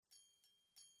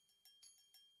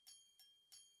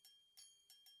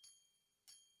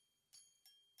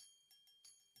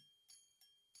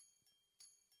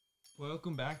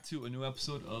Welcome back to a new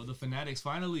episode of The Fanatics.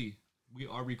 Finally, we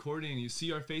are recording. You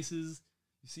see our faces?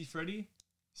 You see Freddie?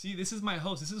 See, this is my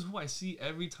host. This is who I see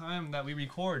every time that we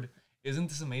record. Isn't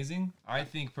this amazing? I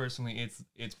think personally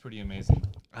it's pretty amazing.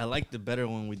 I liked it better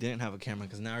when we didn't have a camera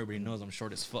because now everybody knows I'm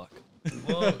short as fuck.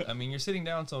 Well, I mean, you're sitting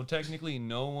down, so technically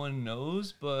no one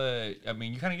knows, but I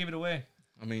mean, you kind of gave it away.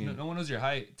 I mean, no one knows your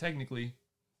height, technically.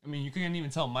 I mean, you couldn't even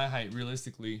tell my height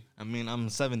realistically. I mean, I'm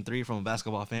 7'3" from a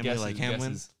basketball family like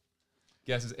Hamlin.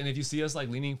 Guesses. And if you see us like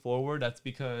leaning forward, that's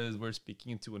because we're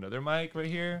speaking into another mic right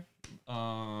here.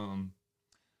 Yeah,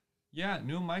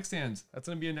 new mic stands. That's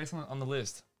gonna be a next one on the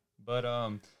list. But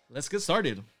let's get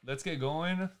started. Let's get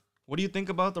going. What do you think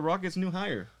about the Rockets' new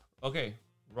hire? Okay,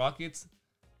 Rockets.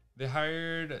 They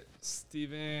hired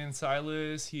Stephen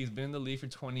Silas. He's been in the league for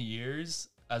 20 years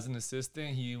as an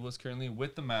assistant. He was currently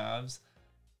with the Mavs,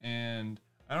 and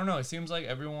I don't know. It seems like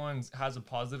everyone has a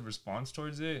positive response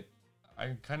towards it.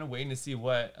 I'm kind of waiting to see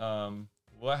what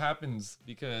happens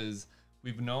because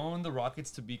we've known the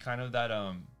Rockets to be kind of that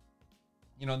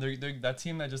they're that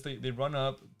team that just they run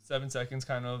up 7 seconds,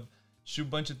 kind of shoot a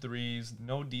bunch of threes,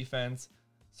 no defense.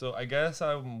 So I guess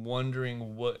I'm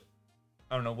wondering what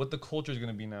the culture is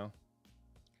gonna be now.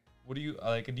 What do you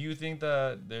like? Do you think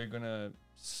that they're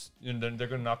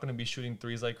not gonna be shooting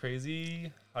threes like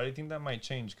crazy? How do you think that might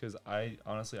change? Because I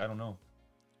honestly don't know.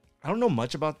 I don't know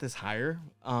much about this hire,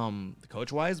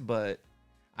 coach wise, but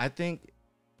I think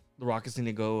the Rockets need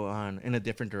to go in a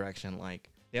different direction.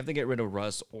 Like they have to get rid of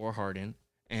Russ or Harden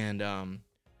and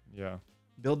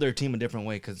build their team a different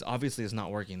way because obviously it's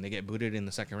not working. They get booted in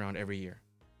the second round every year.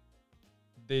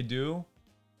 They do.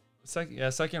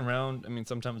 Second round. I mean,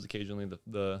 sometimes occasionally they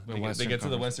get to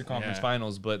the Western Conference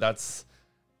Finals, but it's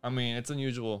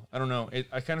unusual. I don't know.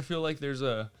 I kind of feel like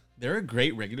they're a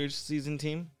great regular season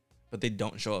team, but they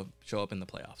don't show up in the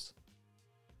playoffs.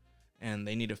 And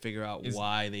they need to figure out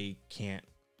why they can't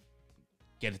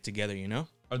get it together, you know?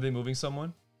 Are they moving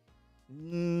someone?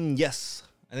 Yes.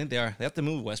 I think they are. They have to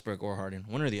move Westbrook or Harden,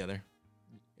 one or the other.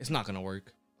 It's not going to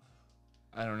work.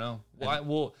 I don't know. Why?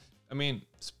 Well, I mean,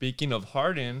 speaking of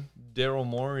Harden, Daryl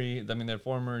Morey, their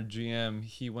former GM,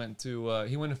 he went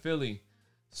to Philly.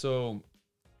 So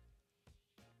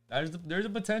there's a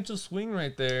potential swing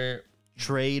right there.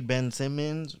 Trade Ben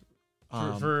Simmons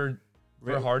for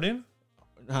Harden?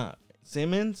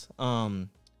 Simmons,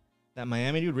 that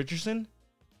Miami dude Richardson,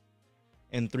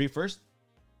 and 3 firsts.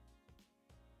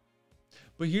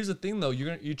 But here's the thing, though: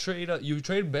 you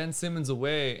trade Ben Simmons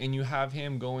away, and you have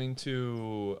him going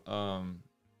to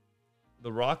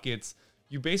the Rockets.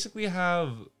 You basically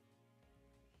have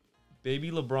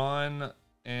baby LeBron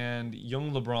and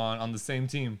young LeBron on the same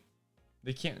team.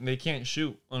 They can't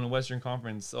shoot on the Western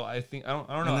Conference. So I don't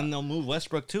know. And then they'll move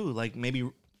Westbrook too, like maybe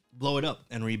blow it up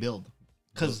and rebuild.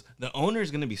 Because the owner's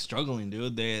gonna be struggling,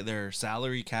 dude. Their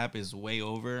salary cap is way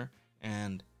over,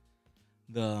 and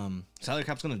the salary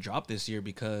cap's gonna drop this year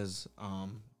because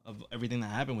of everything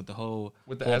that happened with the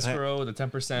escrow, the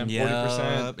 10%, 40%.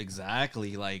 Yeah,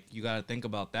 exactly. Like you gotta think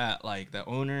about that. Like the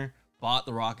owner bought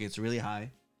the Rockets really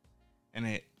high, and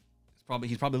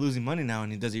he's probably losing money now.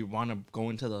 And does he want to go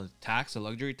into the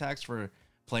luxury tax for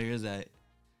players that?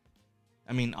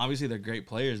 I mean, obviously they're great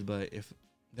players, but if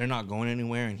they're not going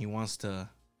anywhere and he wants to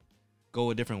go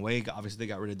a different way, obviously they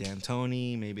got rid of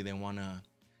D'Antoni. Maybe they want to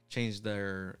change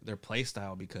their play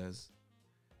style because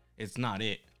it's not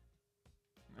it.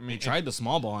 I mean, they tried the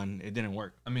small ball and it didn't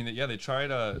work. I mean, they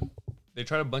tried a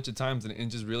bunch of times and it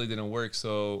just really didn't work.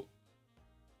 So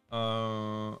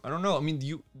I don't know. I mean,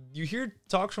 you hear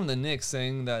talks from the Knicks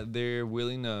saying that they're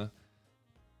willing to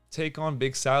take on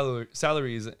big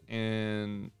salaries,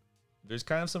 and there's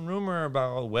kind of some rumor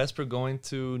about Westbrook going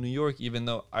to New York, even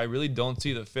though I really don't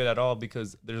see the fit at all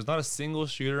because there's not a single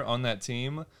shooter on that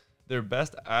team. Their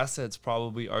best assets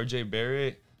probably R.J.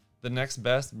 Barrett, the next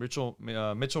best Mitchell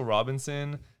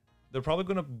Robinson. They're probably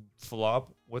going to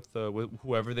flop with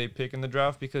whoever they pick in the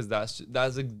draft because that's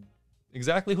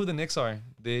exactly who the Knicks are.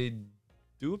 They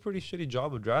do a pretty shitty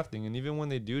job of drafting, and even when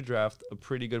they do draft a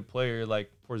pretty good player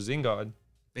like Porzingis,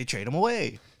 they trade him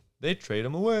away.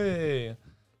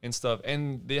 And stuff,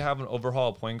 and they have an overhaul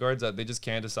of point guards that they just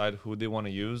can't decide who they want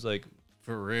to use. Like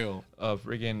for real,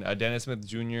 Dennis Smith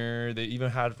Jr. They even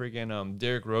had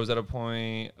Derrick Rose at a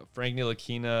point. Frank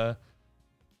Ntilikina.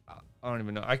 I don't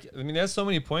even know. I mean, there's so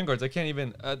many point guards. I can't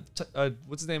even.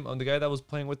 What's his name? The guy that was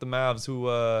playing with the Mavs,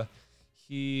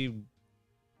 Trey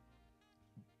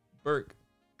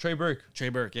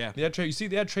Burke. Yeah. They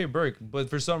had Trey Burke, but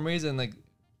for some reason, like,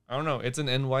 I don't know. It's an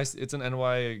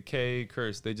NYK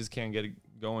curse. They just can't get it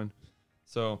going.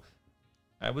 So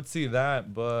I would see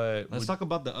that, but let's talk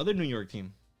about the other New York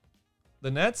team. The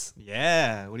Nets?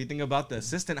 Yeah. What do you think about the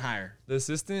assistant hire? The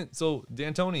assistant? So,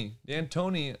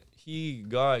 D'Antoni, he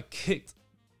got kicked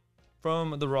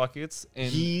from the Rockets.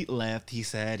 And he left. He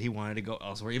said he wanted to go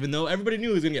elsewhere, even though everybody knew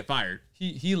he was going to get fired.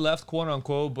 He left, quote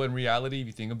unquote, but in reality, if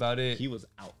you think about it, he was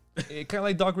out. It kind of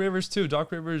like Doc Rivers, too.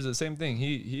 Doc Rivers, the same thing.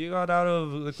 He got out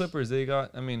of the Clippers.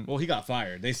 Well, he got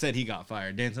fired. They said he got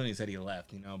fired. D'Antoni said he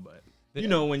left, but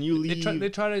when you leave. They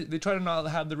try to not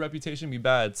have the reputation be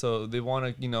bad, so they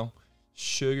want to,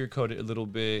 sugarcoat it a little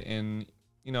bit and,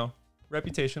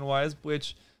 reputation wise,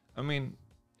 which,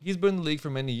 he's been in the league for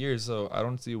many years, so I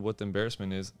don't see what the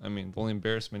embarrassment is. The only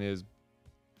embarrassment is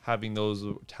having those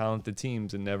talented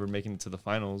teams and never making it to the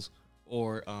finals.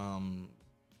 Or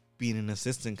being an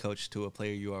assistant coach to a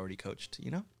player you already coached,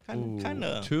 kind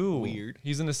of weird.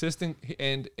 He's an assistant,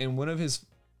 and one of his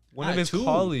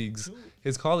colleagues,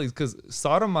 because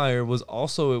Sotomayor was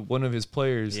also one of his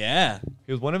players. Yeah.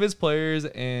 He was one of his players,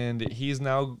 and he's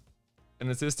now an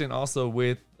assistant also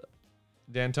with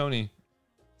D'Antoni.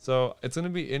 So it's gonna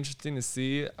be interesting to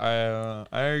see.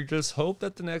 I just hope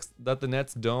that the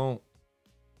Nets don't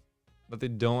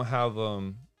have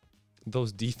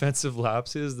those defensive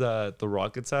lapses that the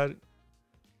Rockets had,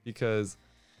 because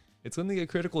it's gonna get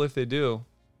critical if they do.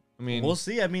 We'll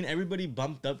see. Everybody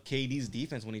bumped up KD's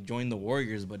defense when he joined the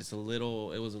Warriors, but it was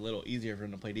a little easier for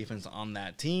him to play defense on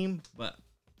that team. But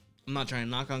I'm not trying to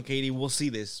knock on KD. We'll see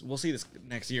this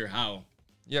next year how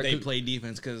they play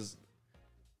defense,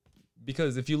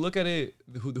 because if you look at it,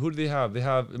 who do they have? They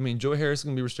have, Joe Harris is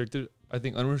going to be restricted. I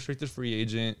think unrestricted free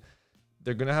agent.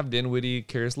 They're going to have Dinwiddie,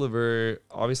 Karis LeVert,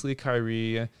 obviously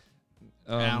Kyrie,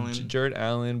 Jared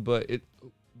Allen. But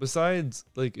besides,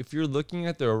 if you're looking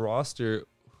at their roster,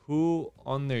 who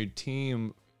on their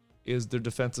team is their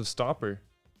defensive stopper?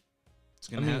 It's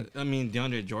gonna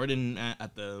DeAndre Jordan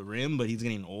at the rim, but he's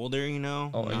getting older, Oh, you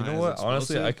know what? Explosive.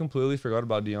 Honestly, I completely forgot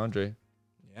about DeAndre.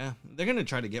 Yeah, they're gonna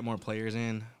try to get more players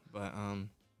in, but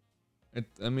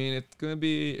it's gonna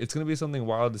be something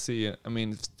wild to see.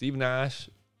 Steve Nash,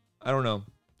 I don't know.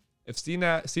 If Steve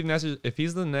Nash, if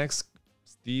he's the next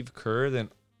Steve Kerr, then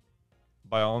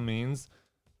by all means,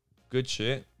 good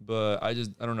shit. But I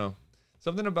don't know.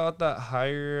 Something about that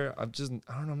hire, I don't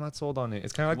know. I'm not sold on it.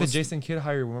 It's kind of like the Jason Kidd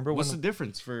hire. Remember what's the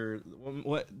difference for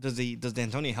what does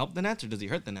D'Antoni help the Nets or does he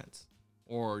hurt the Nets?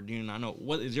 Or do you not know?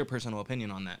 What is your personal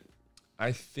opinion on that?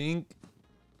 I think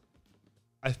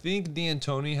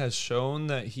D'Antoni has shown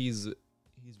that he's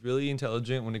really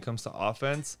intelligent when it comes to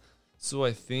offense. So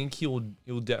I think he will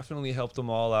definitely help them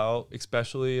all out,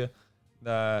 especially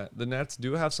that the Nets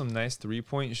do have some nice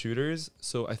 3-point shooters.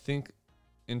 So I think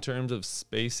in terms of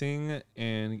spacing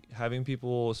and having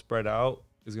people spread out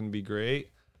is going to be great.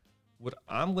 What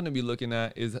I'm going to be looking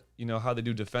at is, how they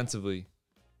do defensively,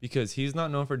 because he's not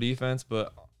known for defense,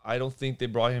 but I don't think they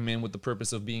brought him in with the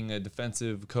purpose of being a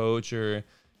defensive coach or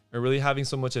really having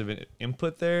so much of an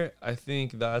input there. I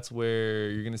think that's where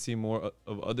you're going to see more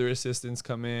of other assistants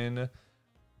come in.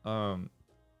 I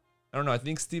don't know. I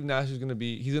think Steve Nash he's going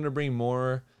to bring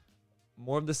more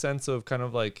of the sense of kind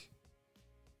of like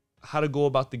how to go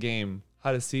about the game,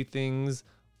 how to see things,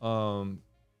 not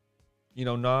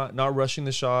rushing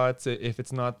the shots if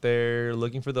it's not there,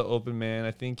 looking for the open man. I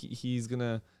think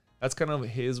that's kind of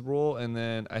his role. And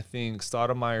then I think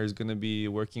Stoudemire is going to be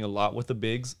working a lot with the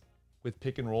bigs, with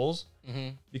pick and rolls,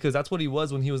 because that's what he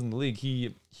was when he was in the league.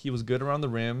 He was good around the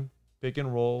rim, pick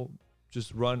and roll,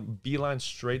 just run beeline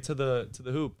straight to the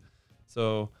hoop.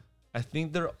 So I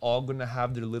think they're all going to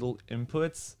have their little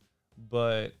inputs,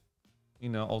 but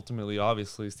ultimately,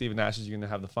 obviously, Steve Nash is going to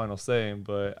have the final say.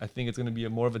 But I think it's going to be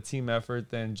more of a team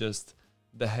effort than just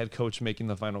the head coach making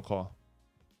the final call.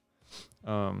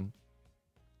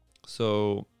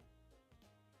 So,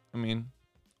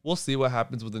 we'll see what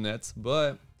happens with the Nets.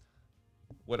 But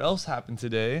what else happened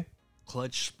today?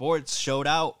 Clutch Sports showed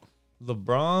out.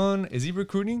 LeBron, is he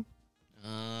recruiting?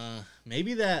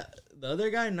 Maybe the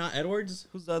other guy, not Edwards.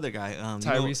 Who's the other guy?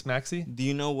 Tyrese Maxey. Do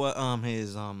you know what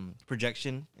his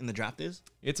projection in the draft is?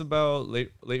 It's about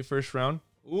late first round.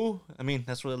 Ooh,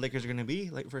 that's where the Lakers are going to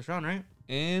be, late first round, right?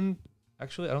 And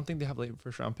actually, I don't think they have a late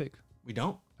first round pick. We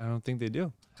don't? I don't think they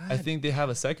do. God. I think they have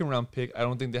a second round pick. I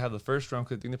don't think they have the first round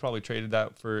because I think they probably traded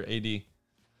that for AD.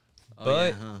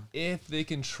 But if they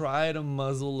can try to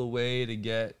muzzle away to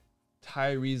get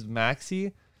Tyrese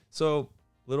Maxey, so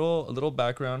a little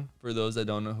background for those that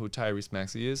don't know who Tyrese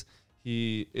Maxey is.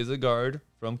 He is a guard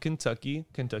from Kentucky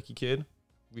kid.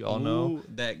 We all know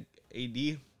that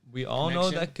AD. We all know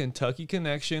that Kentucky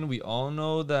connection. We all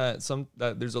know that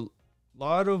there's a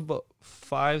lot of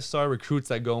 5-star recruits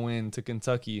that go into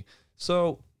Kentucky.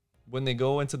 So when they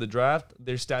go into the draft,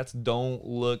 their stats don't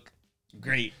look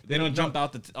great. They don't jump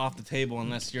out off the table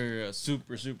unless you're a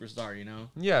superstar, you know?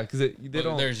 Yeah, because they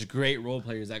don't. There's great role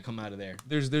players that come out of there.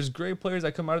 There's great players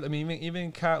that come out of. I mean,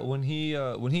 even Kat when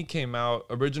he came out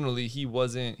originally, he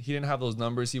didn't have those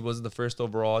numbers. He wasn't the first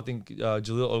overall. I think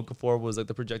Jaleel Okafor was like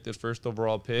the projected first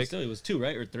overall pick. Still, it was 2,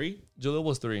 right, or 3? Jaleel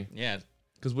was 3. Yeah,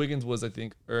 because Wiggins was, I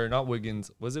think, or not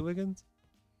Wiggins. Was it Wiggins?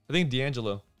 I think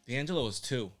D'Angelo. D'Angelo was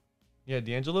 2. Yeah,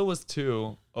 D'Angelo was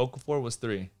 2. Okafor was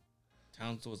 3.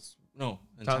 Towns was no.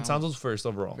 Towns was first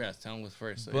overall. Yes, Towns was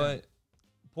first. So but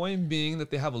point being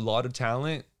that they have a lot of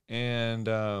talent, and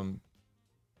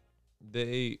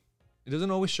it doesn't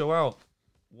always show out.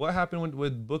 What happened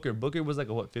with Booker? Booker was like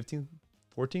a 15,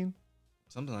 14?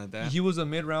 Something like that. He was a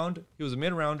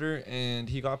mid-rounder, and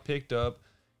he got picked up,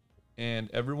 and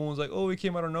everyone was like, "Oh, he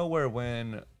came out of nowhere."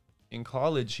 When in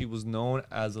college, he was known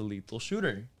as a lethal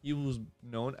shooter. He was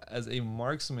known as a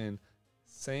marksman.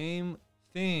 Same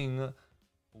thing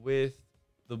with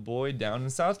the boy down in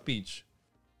South Beach,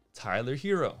 Tyler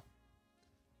Hero.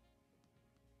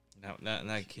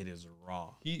 That kid is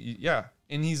raw.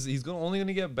 And he's only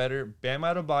gonna get better. Bam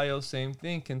Adebayo, same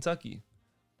thing. Kentucky,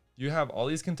 you have all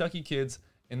these Kentucky kids,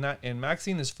 and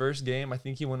Maxine, his first game, I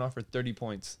think he went off for 30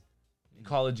 points,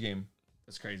 college game.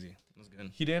 That's crazy. That's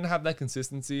good. He didn't have that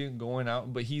consistency going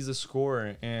out, but he's a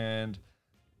scorer, and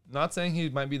not saying he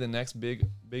might be the next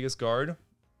biggest guard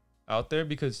out there,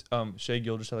 because Shai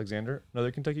Gilgeous-Alexander,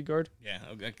 another Kentucky guard. Yeah,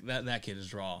 that kid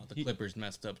is raw. The Clippers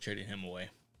messed up trading him away.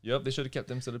 Yep, they should have kept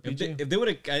him instead of PG. If they would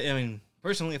have, I mean,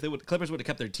 personally, if Clippers would have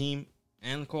kept their team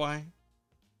and Kawhi,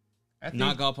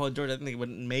 not got Paul George, I think they would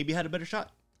maybe had a better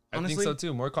shot. Honestly. I think so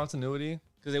too. More continuity,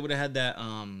 because they would have had that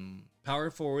power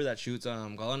forward that shoots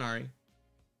Gallinari,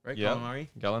 right? Yeah,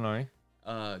 Gallinari.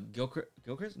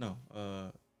 Gilchrist? No.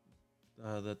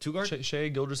 The 2 guard. Shai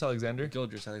Gilgeous-Alexander.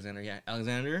 Yeah,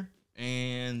 Alexander,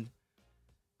 and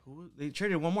who they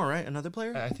traded one more, right? Another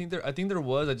player. I think there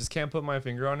was. I just can't put my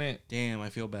finger on it. Damn, I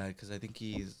feel bad because I think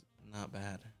he's not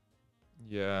bad.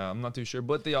 Yeah, I'm not too sure,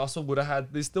 but they also would have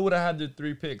had. They still would have had their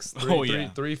 3 picks.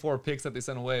 4 picks that they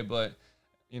sent away. But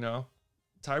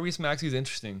Tyrese Maxey's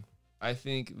interesting. I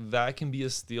think that can be a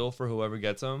steal for whoever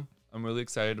gets him. I'm really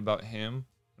excited about him,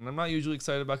 and I'm not usually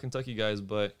excited about Kentucky guys,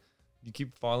 but you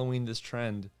keep following this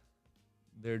trend,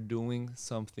 they're doing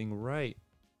something right.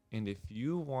 And if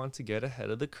you want to get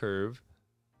ahead of the curve,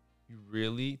 you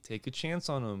really take a chance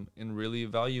on them and really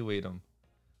evaluate them,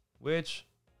 which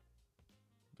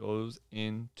goes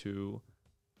into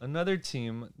another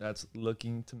team that's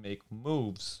looking to make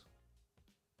moves.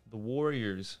 The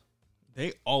Warriors.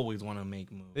 They always want to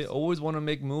make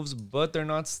moves. But they're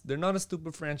not a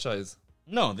stupid franchise.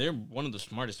 No, they're one of the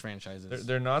smartest franchises.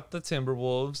 They're not the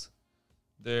Timberwolves.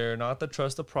 They're not the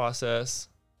trust the process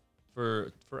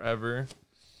for forever.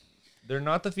 They're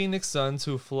not the Phoenix Suns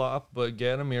who flop but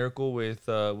get a miracle with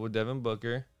Devin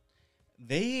Booker.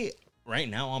 They right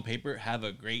now on paper have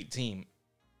a great team,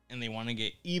 and they want to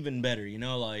get even better.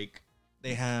 Like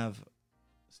they have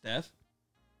Steph,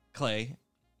 Clay,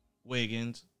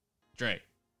 Wiggins, Dre.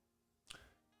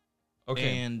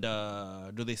 Okay. And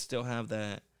do they still have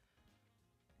that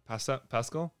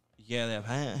Pascal? Yeah, they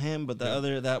have him, but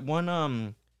that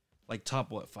one like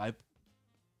top 5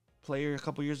 player a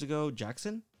couple years ago,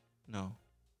 Jackson? No.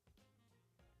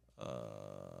 I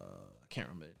can't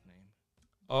remember his name.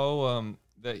 Oh,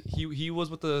 that he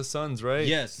was with the Suns, right?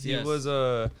 Yes, he was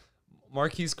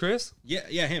Marquise Chris?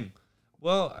 Yeah, him.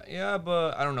 Well, yeah,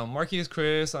 but I don't know. Marquise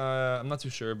Chris, I'm not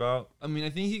too sure about. I mean, I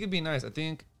think he could be nice. I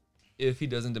think if he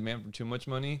doesn't demand for too much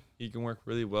money, he can work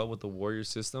really well with the Warriors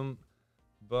system.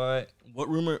 But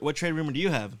what trade rumor do you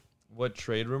have? What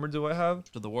trade rumor do I have?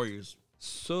 To the Warriors.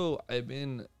 So I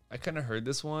kind of heard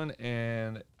this one,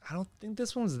 and I don't think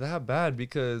this one's that bad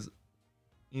because,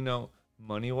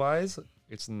 money-wise,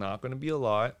 it's not going to be a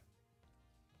lot.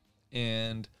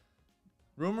 And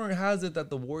rumor has it that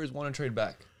the Warriors want to trade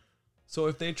back. So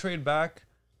if they trade back,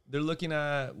 they're looking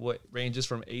at what ranges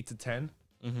from 8 to 10.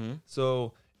 Mm-hmm.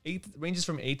 So ranges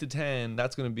from 8 to 10.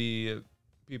 That's going to be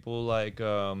people like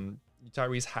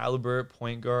Tyrese Halliburton,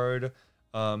 point guard.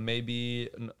 Maybe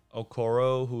an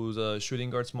Okoro, who's a shooting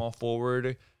guard, small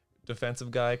forward,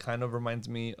 defensive guy. Kind of reminds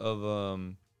me of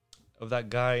that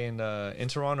guy in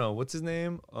Toronto. What's his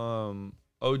name? OG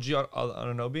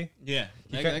Anunoby. Yeah,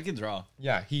 that kid's raw.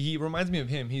 Yeah, he reminds me of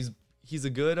him. He's a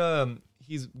good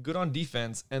he's good on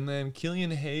defense. And then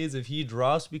Killian Hayes, if he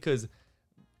drops, because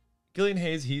Killian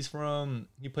Hayes, he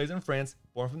plays in France,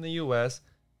 born from the U.S.,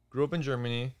 grew up in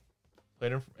Germany,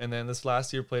 and then this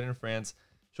last year played in France.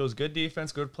 Shows good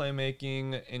defense, good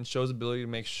playmaking, and shows ability to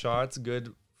make shots.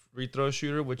 Good free throw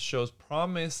shooter, which shows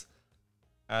promise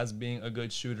as being a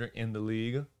good shooter in the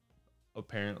league.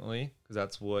 apparently, because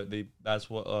that's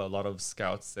what a lot of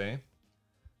scouts say.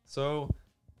 So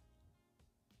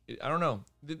I don't know.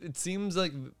 It seems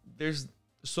like there's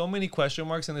so many question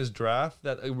marks in this draft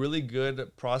that a really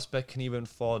good prospect can even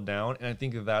fall down, and I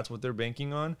think that's what they're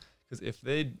banking on. Because if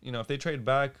they trade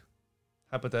back,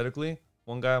 hypothetically,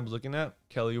 one guy I was looking at,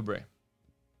 Kelly Oubre.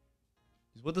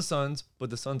 He's with the Suns, but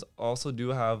the Suns also do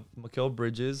have Mikal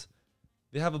Bridges.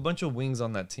 They have a bunch of wings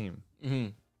on that team. Mm-hmm.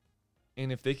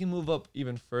 And if they can move up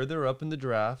even further up in the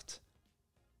draft,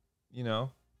 Yeah.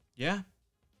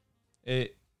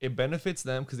 it benefits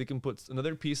them because they can put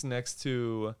another piece next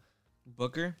to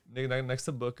Booker. Next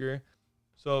to Booker.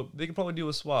 So they could probably do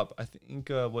a swap. I think,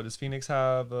 what does Phoenix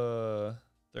have?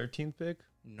 13th pick?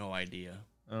 No idea.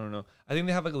 I don't know. I think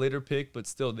they have like a later pick, but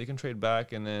still they can trade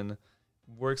back and then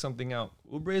work something out.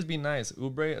 Oubre is be nice.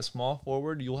 Oubre, a small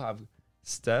forward, you'll have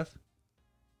Steph,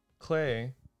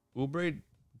 Clay. Oubre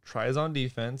tries on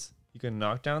defense. He can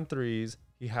knock down threes.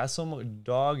 He has some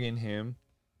dog in him.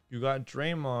 You got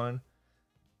Draymond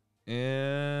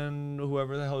and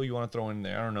whoever the hell you want to throw in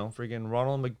there. I don't know. Freaking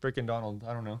Ronald McFreaking-Donald.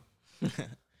 I don't know.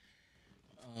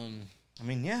 I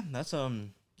mean, yeah, that's a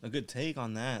good take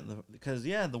on that because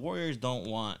the Warriors don't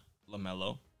want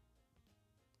LaMelo.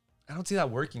 I don't see that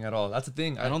working at all. That's the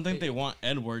thing. I don't think they want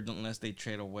Edwards unless they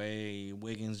trade away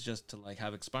Wiggins just to like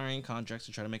have expiring contracts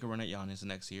to try to make a run at Giannis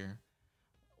next year.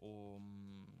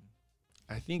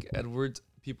 I think Edwards,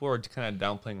 people are kind of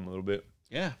downplaying him a little bit.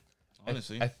 Yeah,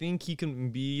 honestly. I think he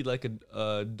can be like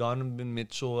a Donovan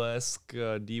Mitchell-esque,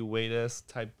 D. Wade-esque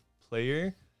type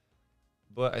player.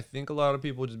 But I think a lot of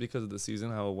people, just because of the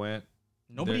season, how it went.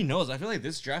 Nobody knows. I feel like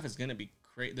this draft is going to be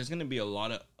great. There's going to be a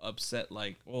lot of upset,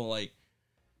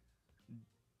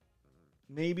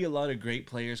 maybe a lot of great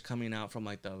players coming out from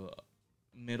like the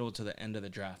middle to the end of the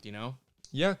draft,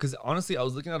 Yeah, because honestly, I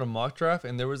was looking at a mock draft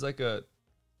and there was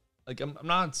I'm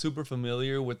not super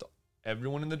familiar with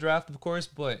everyone in the draft, of course,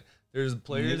 but there's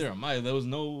players. Neither am I. There was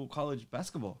no college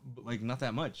basketball, not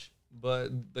that much.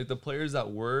 But like the players that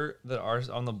are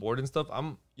on the board and stuff,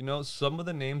 some of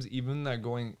the names even that are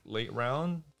going late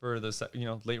round for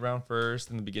the late round first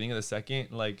and the beginning of the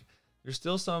second, like there's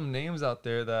still some names out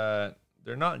there that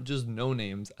they're not just no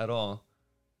names at all.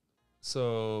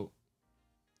 So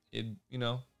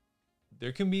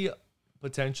there can be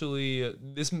potentially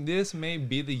this may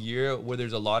be the year where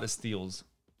there's a lot of steals.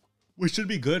 Which should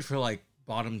be good for like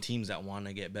bottom teams that want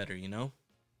to get better,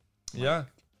 Yeah.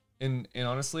 And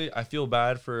honestly, I feel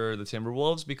bad for the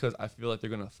Timberwolves because I feel like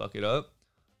they're going to fuck it up.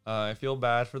 I feel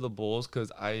bad for the Bulls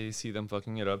because I see them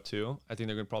fucking it up too. I think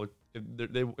they're going to probably,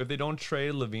 if they don't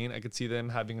trade Levine, I could see them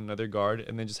having another guard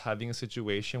and then just having a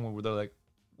situation where they're like,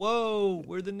 whoa,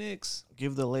 we're the Knicks.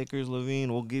 Give the Lakers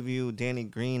Levine. We'll give you Danny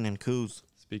Green and Kuz.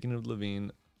 Speaking of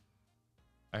Levine,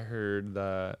 I heard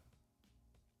that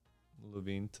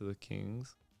Levine to the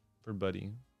Kings for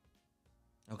Buddy.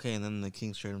 Okay, and then the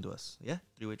Kings trade him to us. Yeah,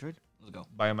 3-way trade. Let's go.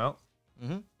 Buy him out.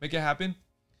 Mm-hmm. Make it happen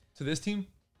to this team.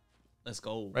 Let's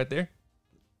go. Right there.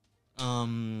 What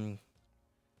do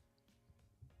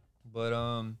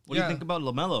you think about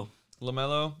LaMelo?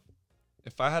 LaMelo,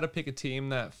 if I had to pick a team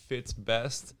that fits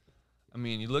best, I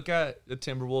mean, you look at the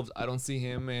Timberwolves. I don't see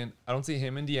him and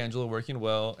D'Angelo working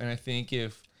well. And I think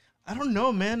I don't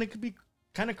know, man. It could be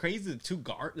kind of crazy. The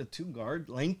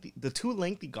two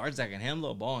lengthy guards that can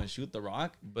handle a ball and shoot the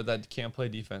rock, but that can't play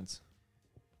defense.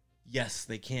 Yes,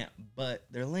 they can't, but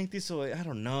they're lengthy, so I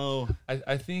don't know.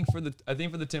 I think for the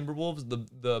Timberwolves,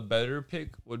 the better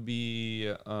pick would be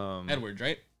Edwards,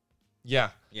 right?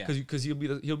 Yeah, because he'll be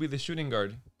the shooting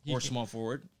guard or small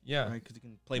forward. Yeah, right, because he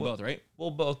can play both, right?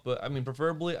 Well, both, but I mean,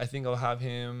 preferably, I think I'll have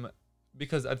him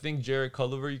because I think Jared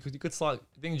Culver. You could slot.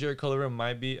 I think Jared Culver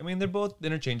might be. I mean, they're both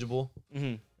interchangeable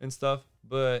and stuff,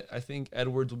 but I think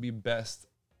Edwards will be best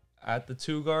at the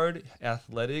 2 guard,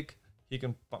 athletic. He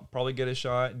can probably get a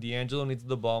shot. D'Angelo needs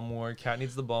the ball more. Cat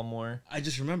needs the ball more. I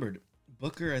just remembered.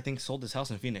 Booker, I think, sold his house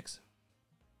in Phoenix.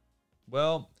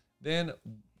 Well, then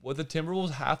what the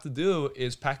Timberwolves have to do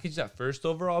is package that first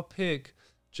overall pick,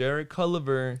 Jared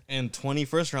Culver. And 20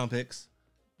 first-round picks.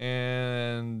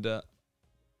 And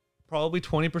probably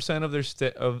 20%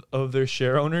 of their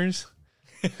share owners.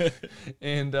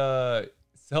 And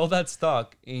sell that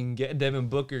stock and get Devin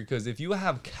Booker. Because if you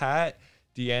have Cat,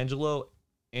 D'Angelo,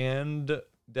 and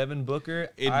Devin Booker,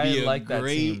 I like that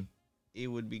team. It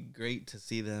would be great to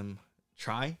see them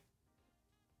try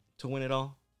to win it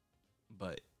all,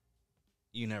 but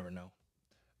you never know.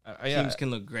 Teams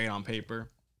can look great on paper,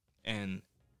 and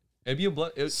it'd be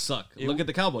suck. Look at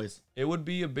the Cowboys. It would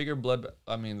be a bigger blood.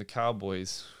 I mean, the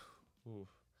Cowboys. Ooh,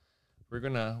 we're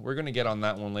gonna get on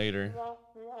that one later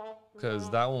because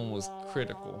that one was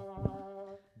critical.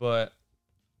 But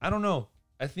I don't know.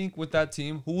 I think with that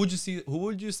team, who would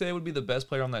you say would be the best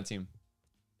player on that team?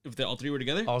 If they all three were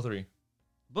together? All three.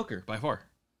 Booker, by far.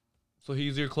 So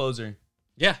he's your closer.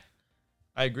 Yeah.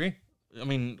 I agree.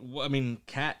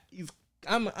 Cat,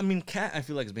 Cat, I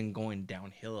feel like has been going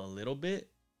downhill a little bit.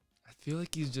 I feel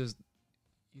like he's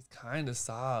kind of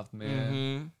soft, man.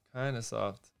 Mm-hmm. Kind of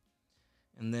soft.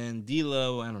 And then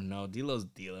D'Lo, I don't know. D'Lo's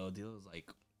D'Lo. D'Lo's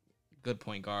like good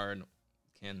point guard,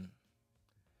 can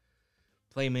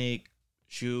play make,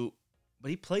 shoot,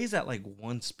 but he plays at like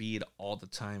one speed all the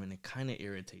time, and it kind of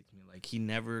irritates me. Like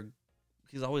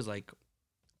he's always like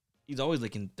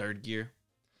in third gear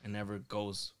and never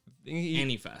goes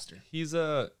any faster. He's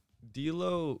a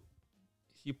D'Lo.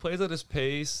 He plays at his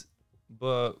pace,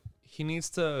 but he needs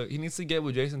to get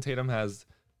what Jason Tatum has.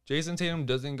 Jason Tatum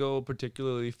doesn't go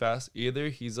particularly fast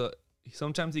either.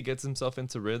 Sometimes he gets himself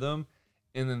into rhythm,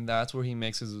 and then that's where he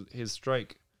makes his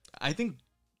strike. I think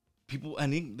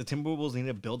the Timberwolves need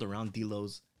to build around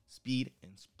D'Lo's speed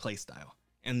and play style,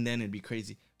 and then it'd be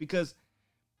crazy. Because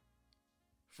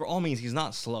for all means, he's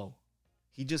not slow.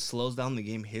 He just slows down the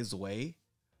game his way,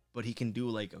 but he can do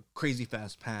like a crazy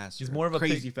fast pass. He's more of a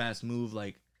crazy fast move.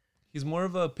 Like he's more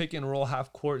of a pick and roll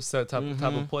half court set type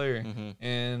of player,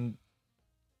 and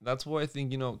that's why I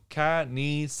think Cat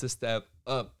needs to step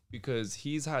up because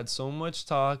he's had so much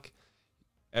talk.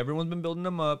 Everyone's been building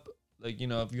him up. Like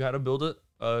if you had to build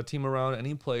a team around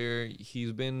any player,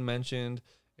 he's been mentioned.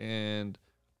 And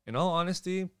in all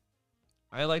honesty,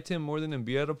 I liked him more than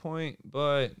Embiid at a point,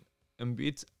 but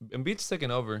Embiid's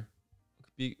taking over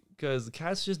because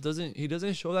Cat just doesn't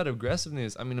show that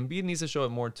aggressiveness. I mean, Embiid needs to show it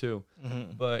more too,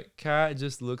 but Cat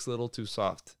just looks a little too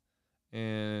soft.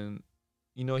 And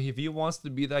if he wants to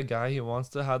be that guy, he wants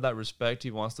to have that respect.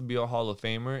 He wants to be a Hall of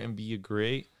Famer and be a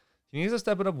great. He needs to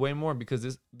step it up way more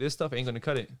because this stuff ain't gonna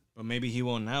cut it. But maybe he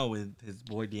won't now with his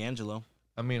boy D'Angelo.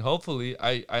 I mean, hopefully,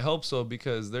 I hope so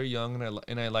because they're young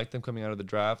and I like them coming out of the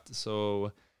draft.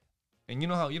 So, and you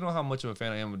know how much of a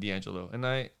fan I am of D'Angelo, and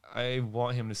I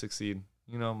want him to succeed.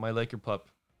 My Laker pup.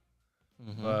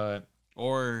 But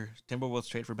or Timberwolves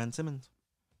trade for Ben Simmons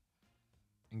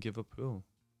and give up who?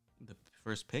 The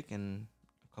first pick and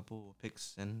a couple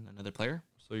picks and another player.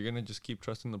 So you're gonna just keep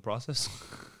trusting the process?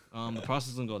 The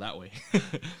process doesn't go that way.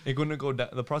 It's gonna go down.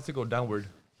 The process go downward.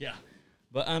 Yeah.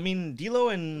 But, I mean, D'Lo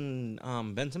and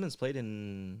Ben Simmons played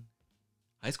in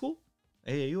high school?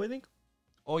 AAU, I think?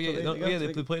 Oh, yeah.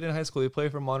 They played in high school. They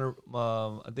played for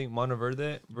Monteverde,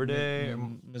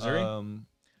 Missouri?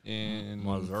 In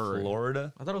Missouri.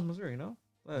 Florida. I thought it was Missouri, no?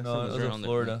 No, it was in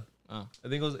Florida. Oh. I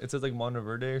think it says like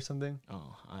Monteverde or something.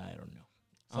 Oh, I don't know.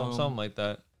 Something like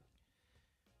that.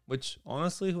 Which,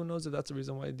 honestly, who knows if that's the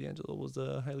reason why D'Angelo was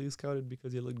highly scouted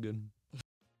because he looked good.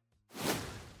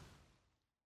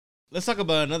 Let's talk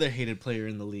about another hated player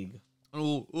in the league.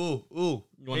 Ooh. You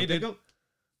want to pick up?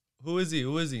 Who is he?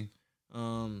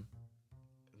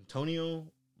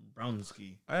 Antonio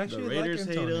Brownski. I actually the Raiders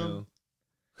like Antonio. hate him.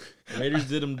 The Raiders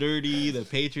did him dirty. The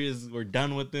Patriots were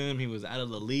done with him. He was out of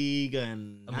the league,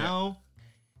 and now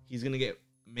he's gonna get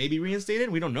maybe reinstated.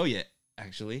 We don't know yet,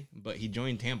 actually, but he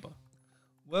joined Tampa.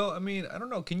 Well, I mean, I don't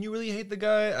know. Can you really hate the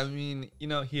guy? I mean,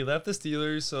 he left the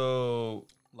Steelers, so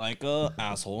like an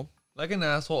asshole. Like an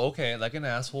asshole, okay, like an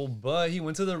asshole. But he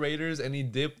went to the Raiders and he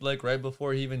dipped like right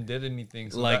before he even did anything.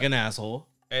 So an asshole.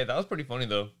 Hey, that was pretty funny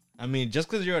though. I mean, just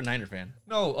because you're a Niner fan.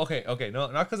 No, okay,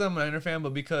 no, not because I'm a Niner fan,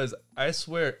 but because I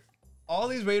swear, all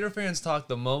these Raider fans talk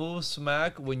the most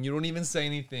smack when you don't even say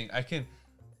anything.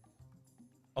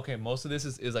 Okay, most of this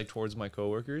is like towards my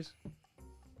coworkers,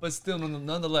 but still,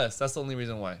 nonetheless, that's the only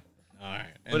reason why. All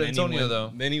right, but Antonio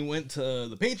though. Then he went to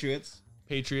the Patriots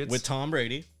with Tom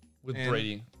Brady. With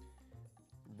Brady.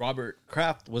 Robert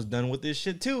Kraft was done with this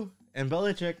shit too, and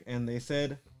Belichick, and they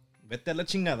said, "Vete a la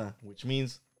chingada," which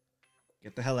means,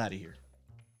 "Get the hell out of here."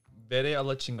 Vete a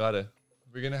la chingada.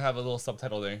 We're gonna have a little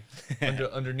subtitle there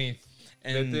underneath.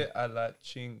 Vete a la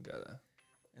chingada.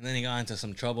 And then he got into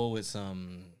some trouble with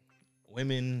some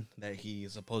women that he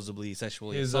supposedly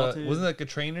sexually assaulted. Wasn't it like a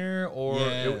trainer or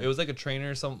it was like a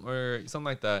trainer or something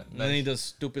like that. And then he does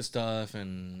stupid stuff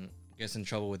and gets in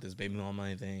trouble with his baby mama,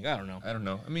 I think. I don't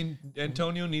know. I mean,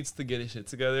 Antonio needs to get his shit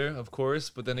together, of course.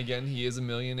 But then again, he is a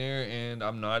millionaire and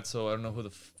I'm not. So I don't know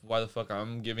why the fuck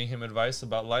I'm giving him advice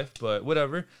about life. But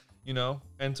whatever.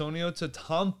 Antonio to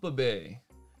Tampa Bay.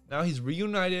 Now he's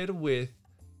reunited with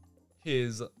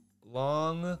his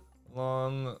long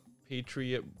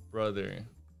Patriot brother.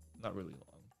 Not really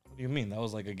long. What do you mean? That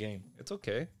was like a game. It's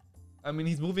okay. I mean,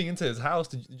 he's moving into his house.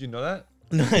 Did you know that?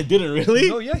 No, I didn't really.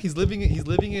 No, yeah, he's living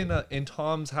in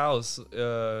Tom's house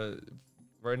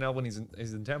right now when he's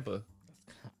in Tampa.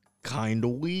 kind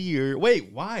of weird.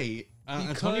 Wait, why?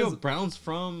 Antonio Because- Brown's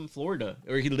from Florida,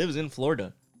 or he lives in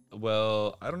Florida.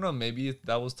 Well, I don't know. Maybe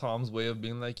that was Tom's way of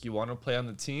being like, you want to play on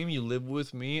the team, you live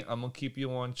with me, I'm gonna keep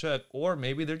you on check. Or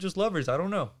maybe they're just lovers. I don't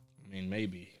know. I mean,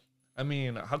 maybe. I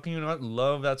mean, how can you not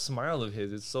love that smile of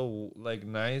his? It's so like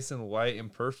nice and white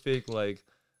and perfect. Like,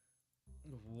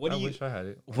 What I do you wish I had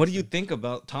it. What do you think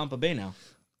about Tampa Bay now?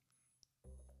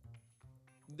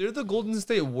 They're the Golden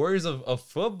State Warriors of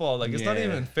football. Like, it's not Yeah.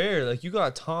 even fair. Like, you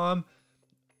got Tom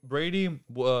Brady,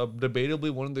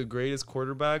 debatably one of the greatest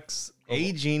quarterbacks.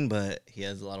 Aging, but he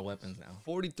has a lot of weapons now.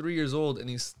 43 years old, and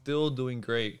he's still doing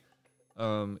great.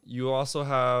 You also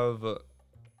have,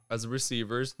 as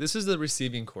receivers, this is the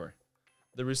receiving core.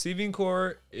 The receiving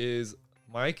core is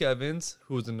Mike Evans,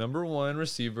 who is the number one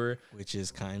receiver. Which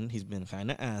is he's been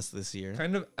kind of ass this year.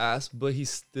 Kind of ass, but he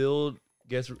still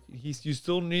gets. You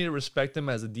still need to respect him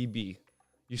as a DB.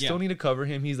 You still need to cover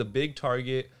him. He's a big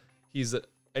target. He's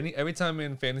every time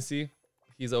in fantasy,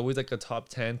 he's always like a top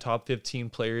 10, top 15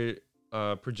 player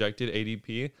projected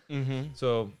ADP. Mm-hmm.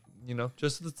 So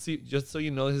just so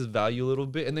you know his value a little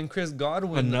bit. And then Chris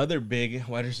Godwin, Another big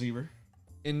wide receiver.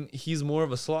 and he's more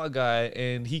of a slot guy,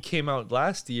 and he came out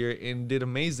last year and did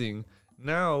amazing.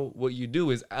 Now what you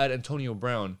do is add Antonio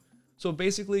Brown. So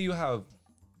basically you have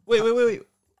Wait.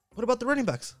 What about the running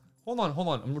backs? hold on. I'm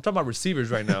talking about receivers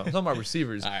right now. I'm talking about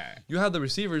receivers. All right. You have the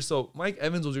receivers. So Mike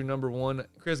Evans was your number one.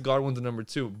 Chris Godwin's the number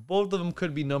two. Both of them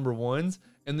could be number ones.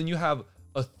 And then you have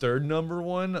a third number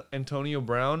one, Antonio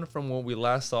Brown, from what we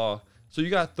last saw. So you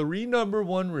got 3 number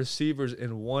one receivers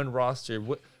in one roster.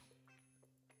 What?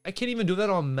 I can't even do that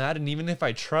on Madden, even if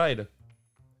I tried.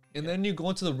 And then you go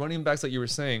into the running backs like you were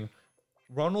saying.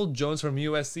 Ronald Jones from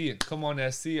USC. Come on,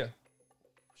 SC.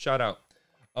 Shout out.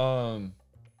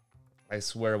 I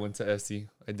swear I went to SC.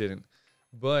 I didn't.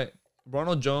 But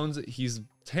Ronald Jones, he's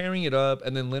tearing it up.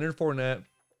 And then Leonard Fournette,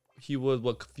 he was,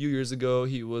 a few years ago,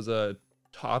 he was a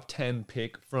top 10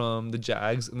 pick from the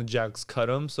Jags, and the Jags cut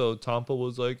him. So Tampa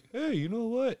was like, hey, you know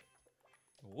what?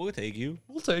 We'll take you.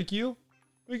 We'll take you.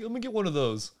 Let me get one of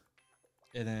those.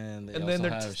 And then they And also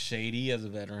then have Shady as a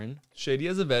veteran. Shady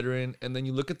as a veteran. And then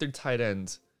you look at their tight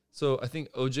ends. So I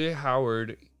think OJ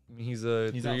Howard, he's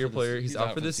a 3-year player. He's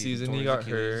out for the season. He got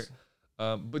hurt.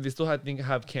 But they still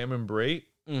have Cameron Brate,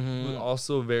 who's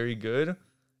also very good.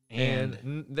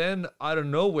 And then out of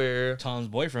nowhere, Tom's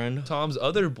boyfriend. Tom's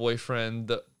other boyfriend,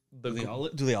 Do they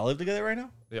all live together right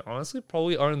now? they honestly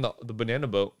probably are in the banana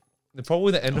boat. They're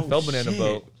probably the NFL banana shit.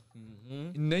 boat.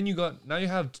 Mm-hmm. And then you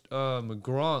have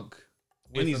Gronk.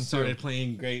 And he them started too.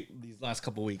 playing great these last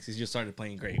couple weeks. He's just started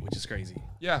playing great, which is crazy.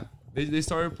 Yeah, they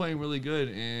started playing really good,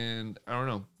 and I don't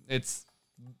know. It's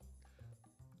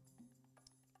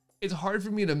hard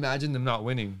for me to imagine them not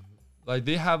winning. Like,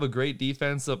 they have a great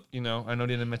defense. I know they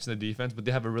didn't mention the defense, but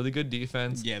they have a really good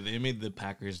defense. Yeah, they made the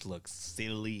Packers look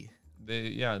silly.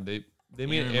 They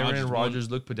made Aaron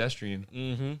Rodgers look pedestrian.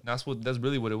 Mm-hmm. That's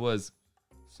really what it was.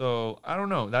 So I don't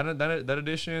know. That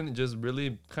addition just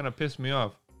really kind of pissed me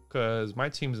off because my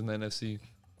team's in the NFC.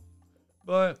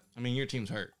 But I mean, your team's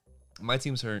hurt, my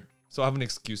team's hurt, so I have an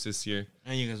excuse this year.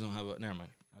 and you guys don't have a. Never mind.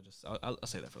 I'll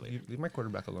say that for later. Leave my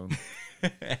quarterback alone.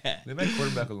 Leave my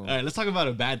quarterback alone. All right, let's talk about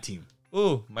a bad team.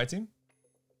 Oh, my team?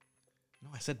 No,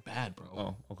 I said bad, bro.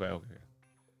 Oh, okay.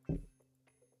 The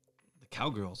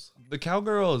Cowgirls. The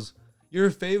Cowgirls.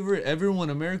 Your favorite,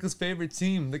 America's favorite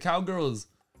team, the Cowgirls.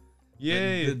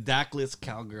 Yay. The Dakless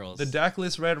Cowgirls. The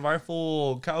Dakless Red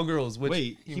Rifle Cowgirls. Which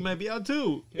Wait, he might be out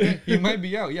too. he might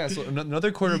be out. Yeah, so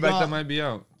another quarterback that might be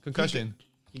out. Concussion.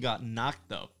 He got knocked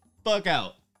the fuck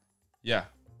out. Yeah.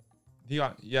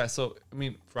 So I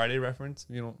mean, Friday reference.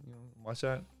 You don't watch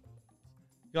that.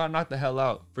 He got knocked the hell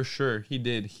out for sure. He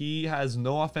did. He has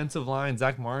no offensive line.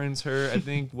 Zach Martin's hurt. I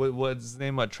think what's his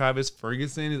name? Travis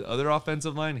Ferguson, his other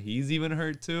offensive line. He's even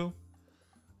hurt too.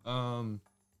 I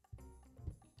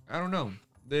don't know.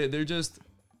 They're just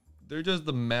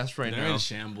the mess right They're now. in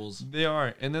shambles. They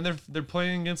are, and then they're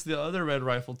playing against the other Red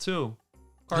Rifle too.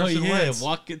 Carson Wentz.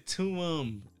 walk it to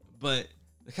him. But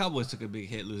the Cowboys took a big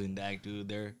hit losing Dak, dude.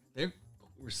 Their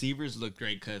receivers looked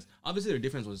great because obviously their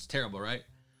defense was terrible, right?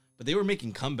 But they were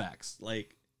making comebacks.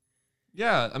 Like,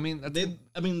 Yeah, I mean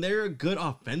they're a good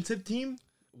offensive team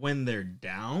when they're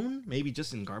down, maybe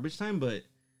just in garbage time. But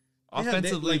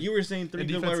offensively, like you were saying, 3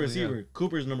 good wide defensively, receiver. yeah.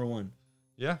 Cooper's number 1.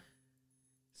 Yeah.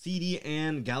 CD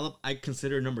and Gallup, I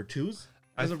consider number 2s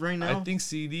as of right now. I think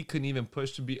CD couldn't even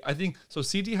push to be. I think so.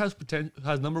 CD has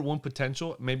number 1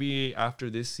 potential. Maybe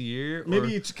after this year.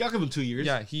 Maybe I'll give him 2 years.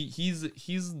 Yeah,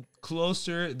 he's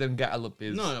closer than Gallup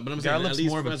is. No, but I'm saying at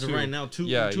least as of right now, two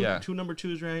number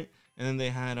 2s, right? And then they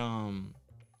had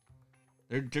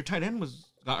their tight end was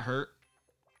got hurt,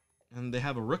 and they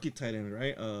have a rookie tight end,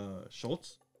 right?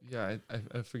 Schultz. Yeah,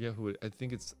 I forget who. I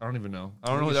think it's. I don't even know. I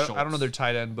think don't it's know. I don't know their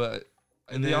tight end, but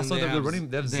And they then also they they're have- running.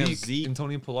 They have they have Zeke, Zeke. and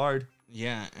Tony Pollard,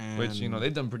 Yeah, and which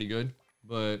they've done pretty good.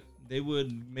 But they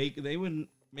would make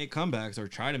comebacks or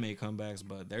try to make comebacks,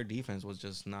 but their defense was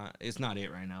just not. It's not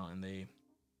it right now, and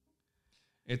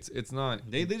it's not.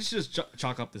 they just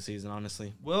chalk up the season.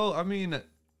 Honestly, Well, I mean,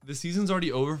 the season's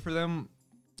already over for them.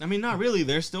 I mean, not really.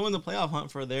 They're still in the playoff hunt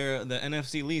for the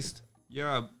NFC least,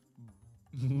 Yeah,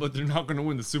 but they're not gonna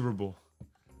win the Super Bowl.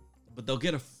 but they'll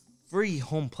get a free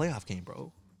home playoff game,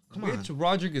 bro. Come on. Which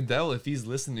Roger Goodell, if he's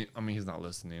listening, I mean, he's not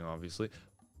listening, obviously.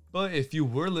 But if you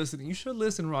were listening, you should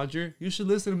listen, Roger. You should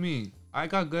listen to me. I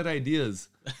got good ideas.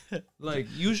 Like,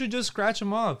 you should just scratch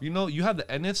them off. You know, you have the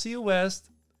NFC West,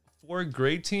 4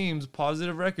 great teams,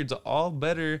 positive records, all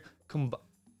better.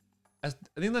 I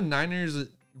think the Niners,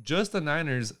 just the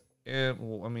Niners, and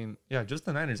well, I mean, yeah, just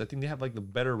the Niners. I think they have like the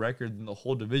better record than the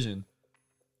whole division.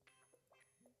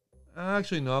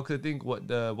 Actually, no, because I think what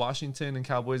the Washington and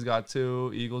Cowboys got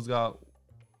 2, Eagles got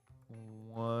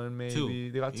 1, maybe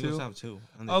 2. they got Eagles 2. have 2.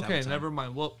 and they Okay, have a tie. never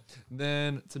mind. Well,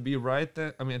 then to be right,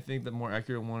 that I mean, I think the more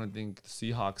accurate one, I think the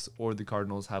Seahawks or the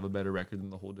Cardinals have a better record than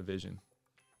the whole division.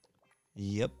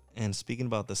 Yep. And speaking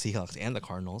about the Seahawks and the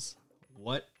Cardinals,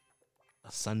 what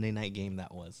a Sunday night game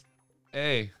that was.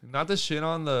 Hey, not to shit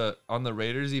on the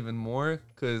Raiders even more,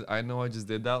 because I know I just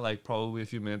did that like probably a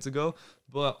few minutes ago,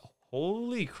 but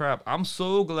holy crap, I'm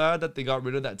so glad that they got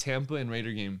rid of that Tampa and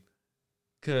Raider game,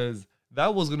 because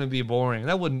that was gonna be boring.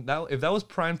 If that was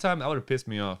prime time, that would have pissed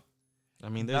me off. I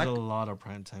mean, there's a lot of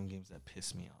primetime games that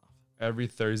piss me off. Every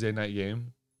Thursday night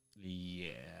game. Yeah.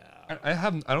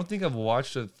 I don't think I've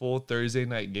watched a full Thursday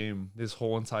night game this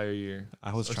whole entire year.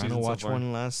 I was Or trying to season so watch far.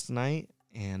 one last night,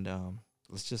 and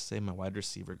let's just say my wide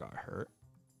receiver got hurt.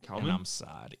 Calvin? And I'm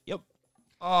sad. Yep.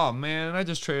 Oh man, I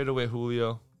just traded away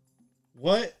Julio.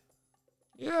 What?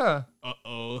 Yeah.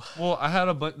 Uh-oh. Well,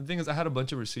 the thing is, I had a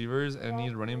bunch of receivers and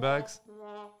needed running backs.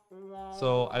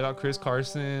 So I got Chris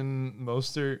Carson,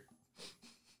 Mostert.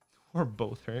 We're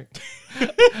both hurt.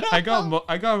 I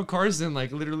got Carson,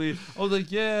 like literally. I was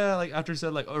like, yeah, like after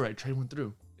said like, all right, trade went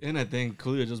through. And I think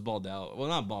Julio just balled out. Well,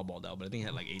 not balled out, but I think he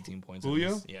had like 18 points. at Julio?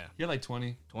 least. Yeah. He had like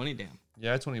 20. 20, damn.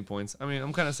 Yeah, 20 points. I mean,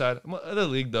 I'm kind of sad. I'm out of the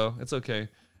league though. It's okay.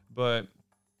 But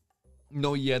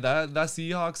no, yeah, that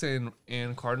Seahawks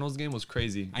and Cardinals game was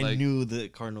crazy. I knew the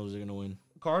Cardinals are going to win.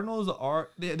 Cardinals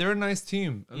they're a nice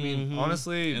team. I mean,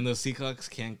 honestly, And the Seahawks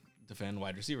can't defend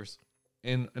wide receivers.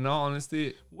 in all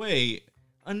honesty, Wait,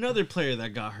 another player that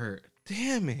got hurt.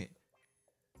 Damn it.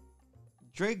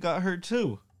 Drake got hurt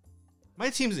too. My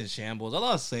team's in shambles. I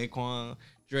lost Saquon.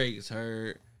 Drake's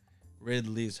hurt.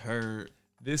 Ridley's hurt.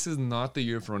 this is not the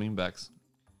year for running backs.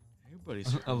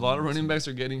 Everybody's hurt. A lot of running backs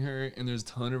are getting hurt, and there's a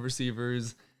ton of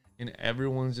receivers, and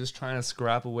everyone's just trying to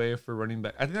scrap away for running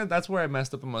back. I think that's where I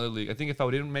messed up in my other league. I think if I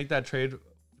didn't make that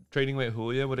trading away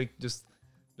Julio, would have just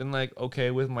been like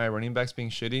okay with my running backs being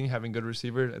shitty, having good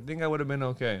receivers. I think I would have been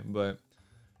okay, but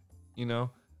a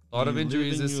lot of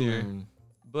injuries this year.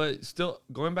 But still,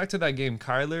 going back to that game,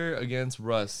 Kyler against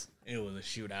Russ. It was a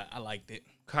shootout. I liked it.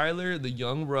 Kyler, the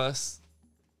young Russ,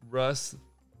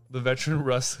 the veteran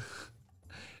Russ.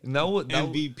 And that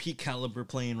MVP caliber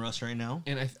playing Russ right now.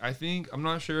 And I think, I'm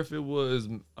not sure if it was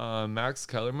Max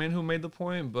Kellerman who made the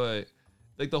point, but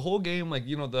like the whole game, like,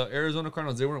 the Arizona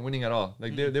Cardinals, they weren't winning at all.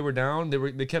 Like they were down.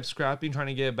 They kept scrapping, trying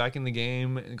to get back in the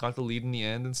game and got the lead in the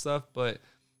end and stuff. But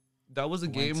that was a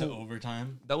game to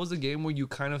overtime. That was a game where you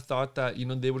kind of thought that,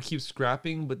 they would keep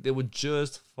scrapping, but they would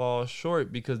just fall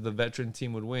short because the veteran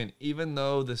team would win. Even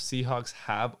though the Seahawks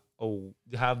have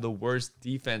the worst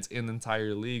defense in the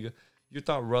entire league, you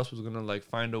thought Russ was going to like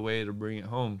find a way to bring it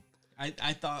home. I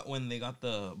thought when they got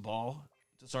the ball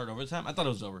to start overtime, I thought it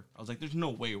was over. I was like, there's no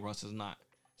way Russ is not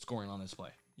scoring on this play.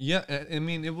 Yeah, I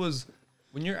mean, it was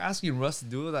when you're asking Russ to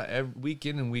do that every week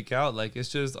in and week out, like it's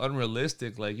just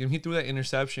unrealistic. Like he threw that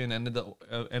interception end of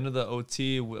the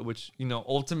OT, which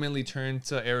ultimately turned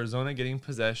to Arizona getting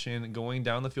possession, going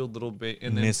down the field a little bit,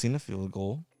 and then missing a field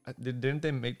goal. Didn't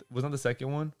they make? Wasn't that the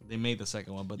second one? They made the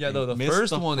second one, but yeah, though the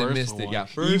first one they missed it. Yeah,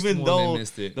 even though they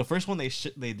missed it. The first one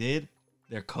they did,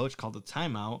 their coach called the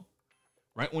timeout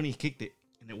right when he kicked it,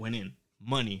 and it went in.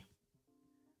 Money.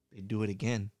 They do it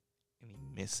again, and he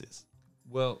misses.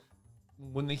 Well,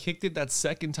 when they kicked it that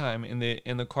second time and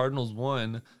the Cardinals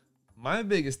won, my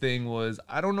biggest thing was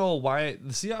I don't know why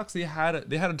the Seahawks they had a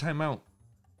timeout.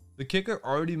 The kicker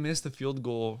already missed the field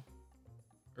goal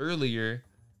earlier.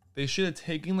 They should have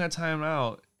taken that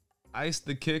timeout, iced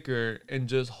the kicker, and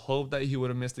just hoped that he would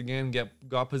have missed again,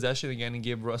 got possession again, and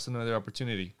gave Russ another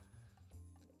opportunity.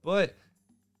 But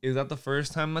is that the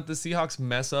first time that the Seahawks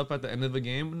mess up at the end of the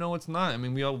game? No, it's not. I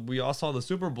mean, we all saw the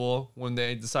Super Bowl when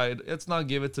they decided, let's not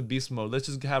give it to beast mode. Let's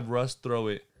just have Russ throw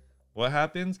it. What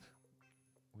happens?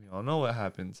 We all know what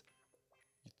happens.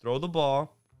 You throw the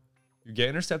ball. You get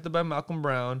intercepted by Malcolm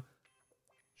Brown.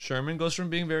 Sherman goes from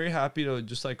being very happy to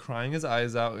just like crying his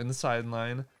eyes out in the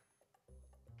sideline.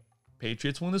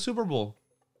 Patriots win the Super Bowl.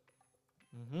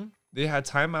 Mm-hmm. They had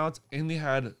timeouts and they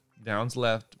had downs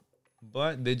left,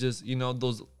 but they just,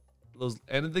 those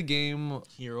end of the game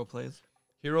Hero plays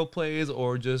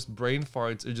or just brain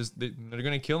farts are just they're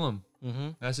gonna kill them. Mm-hmm.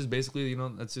 That's just basically,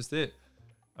 that's just it.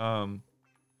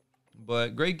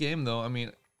 But great game though. I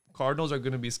mean, Cardinals are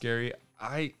gonna be scary.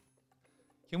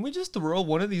 Can we just throw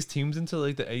one of these teams into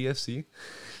like the AFC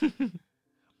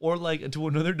or like to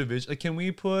another division? Like, can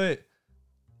we put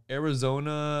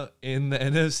Arizona in the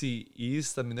NFC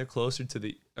East? I mean, they're closer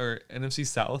to or NFC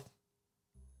South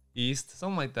East,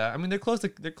 something like that. I mean, they're close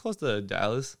to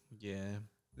Dallas. Yeah.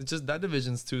 It's just that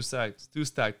division's too stacked.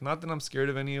 Not that I'm scared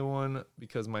of anyone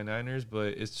because my Niners,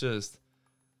 but it's just,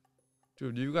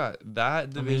 dude, you got that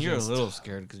division. I mean, you're a little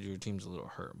scared because your team's a little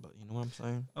hurt, but you know what I'm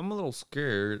saying? I'm a little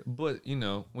scared, but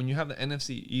when you have the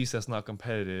NFC East that's not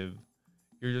competitive,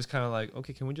 you're just kind of like,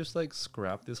 okay, can we just like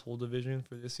scrap this whole division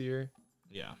for this year?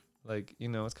 Yeah. Like,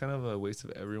 it's kind of a waste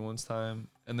of everyone's time.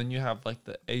 And then you have like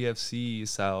the AFC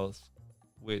South,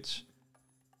 which,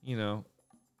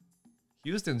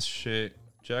 Houston's shit.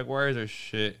 Jaguars are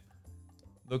shit.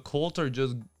 The Colts are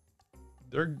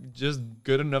they're just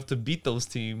good enough to beat those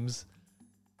teams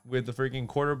with the freaking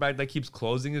quarterback that keeps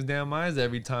closing his damn eyes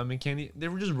every time. And they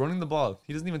were just running the ball.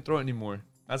 He doesn't even throw it anymore.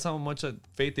 That's how much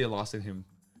faith they lost in him.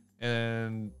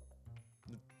 And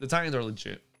the Titans are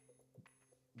legit.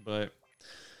 But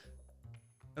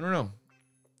I don't know.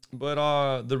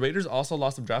 But the Raiders also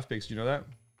lost some draft picks. You know that?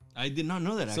 I did not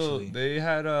know that, actually. So they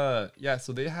had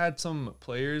they had some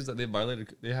players that they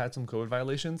violated. They had some COVID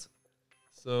violations.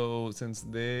 So since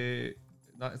I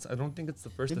don't think it's the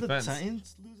first offense. Did the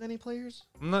Titans lose any players?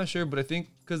 I'm not sure, but I think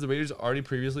because the Raiders already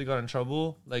previously got in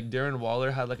trouble. Like Darren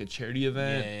Waller had like a charity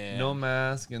event, no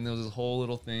mask, and there was this whole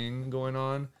little thing going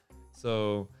on.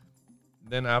 So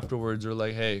then afterwards, they're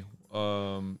like, "Hey,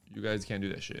 you guys can't do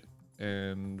that shit."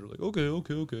 And they're like, okay.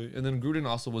 And then Gruden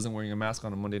also wasn't wearing a mask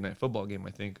on a Monday Night Football game,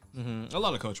 I think. Mm-hmm. A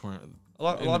lot of coaches weren't. A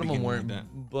lot of them weren't. Like,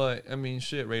 but I mean,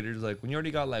 shit, Raiders. Like when you already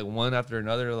got like one after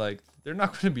another, like they're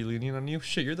not going to be lenient on you.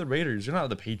 Shit, you're the Raiders. You're not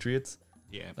the Patriots.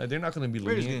 Yeah. Like they're not going to be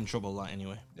Raiders lenient. get in trouble a lot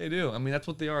anyway. They do. I mean, that's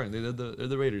what they are. They're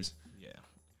the Raiders. Yeah.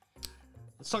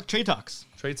 Let's talk trade talks.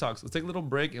 Trade talks. Let's take a little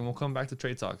break and we'll come back to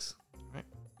trade talks. All right.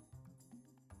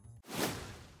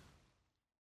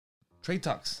 Trade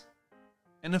talks.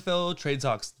 NFL trade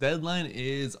talks deadline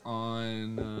is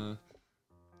on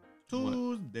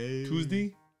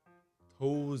Tuesday.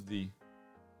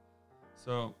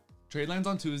 So trade line's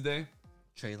on Tuesday.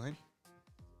 Trade line.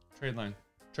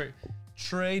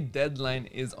 Trade deadline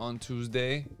is on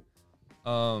Tuesday.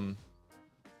 So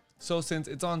since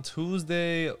it's on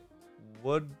Tuesday,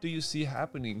 what do you see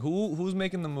happening? Who's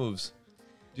making the moves?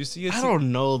 Do you see it? I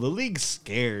don't know. The league's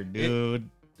scared, dude.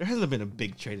 There hasn't been a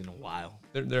big trade in a while.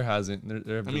 There hasn't.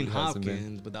 There I mean, hasn't Hopkins,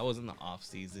 been. but that was in the off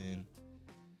season.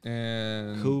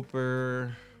 And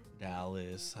Cooper,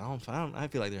 Dallas. I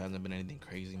feel like there hasn't been anything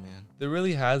crazy, man. There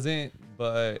really hasn't,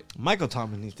 but Michael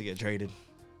Thomas needs to get traded.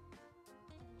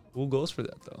 Who goes for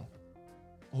that though?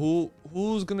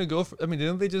 Who's gonna go for? I mean,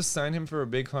 didn't they just sign him for a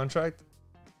big contract?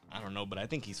 I don't know, but I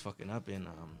think he's fucking up in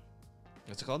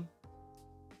what's it called?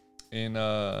 In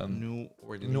New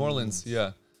Orleans,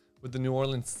 yeah, with the New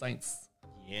Orleans Saints.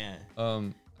 Yeah.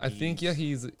 I think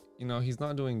he's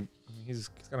not doing. He's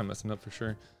kind of messing up for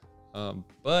sure.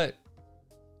 But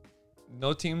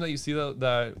no team that you see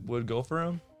that would go for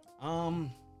him.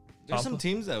 There's some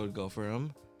teams that would go for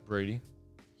him. Brady.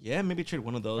 Yeah, maybe trade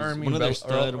one of those. Or, I mean, one of their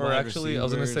stud or actually, I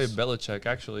was gonna say Belichick.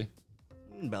 Actually,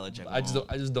 Belichick. I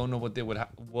just don't know what they would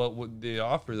what would they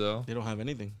offer though. They don't have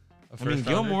anything. I mean,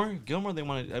 Gilmore they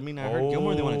want to. I mean, I heard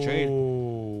Gilmore they want to trade.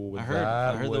 I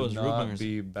heard there was rumors.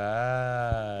 Be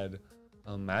bad.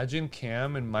 Imagine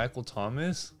Cam and Michael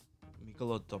Thomas.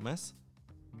 Michael Thomas.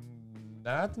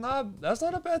 That's not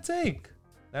a bad take.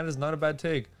 That is not a bad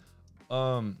take.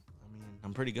 I mean,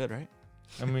 I'm pretty good, right?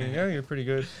 I mean, yeah, you're pretty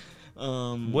good.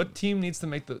 What team needs to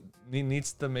make a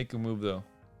move though?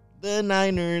 The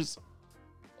Niners.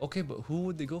 Okay, but who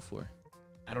would they go for?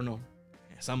 I don't know.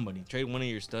 Somebody trade one of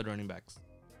your stud running backs.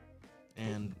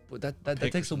 And but that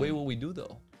takes away what we do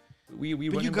though. We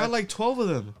but you got like 12 of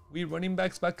them. We running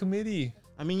backs by committee.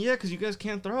 I mean, yeah, because you guys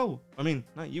can't throw. I mean,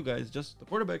 not you guys, just the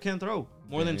quarterback can't throw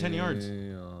more than 10 yards.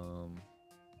 Your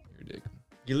dick.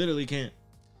 You literally can't.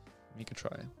 He could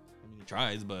try. I mean, he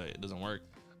tries, but it doesn't work.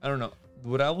 I don't know.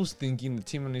 What I was thinking, the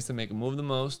team that needs to make a move the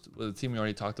most was the team we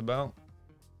already talked about,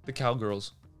 the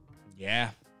Cowgirls. Yeah.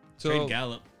 So, Trade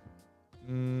Gallup.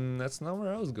 That's not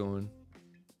where I was going.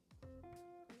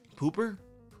 Hooper?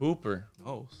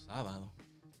 Oh, sábado.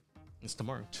 It's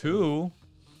tomorrow. 2,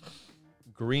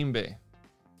 Green Bay.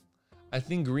 I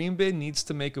think Green Bay needs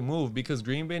to make a move because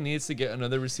Green Bay needs to get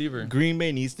another receiver. Green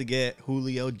Bay needs to get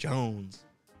Julio Jones.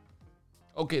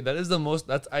 Okay,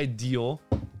 that's ideal.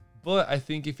 But I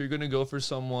think if you're going to go for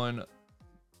someone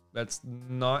that's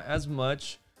not as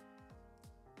much.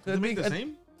 Don't they make the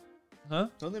same? Huh?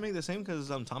 Don't they make the same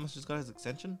because Thomas just got his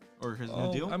extension or his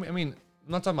new deal? I mean,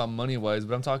 I'm not talking about money-wise,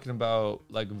 but I'm talking about,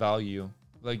 like, value.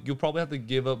 Like, you'll probably have to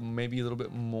give up maybe a little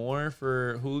bit more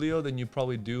for Julio than you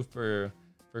probably do for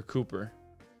Cooper.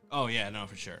 Oh, yeah, no,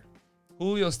 for sure.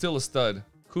 Julio's still a stud.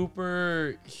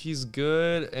 Cooper, he's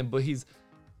good, but he's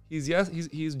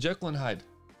Jekyll and Hyde.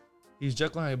 He's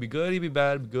Jekyll and Hyde. He'd be good, he'd be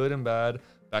bad, good and bad,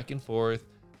 back and forth.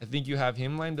 I think you have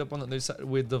him lined up on the other side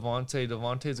with Devontae.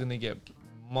 Devontae's going to get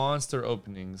monster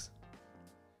openings.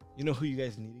 You know who you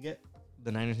guys need to get?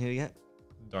 The Niners need to get?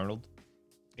 Darnold.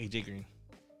 AJ Green.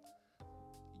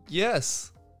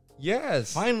 Yes.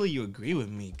 Finally, you agree with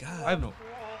me. God. I know.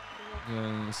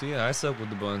 See, I suck with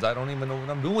the buttons. I don't even know what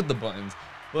I'm doing with the buttons.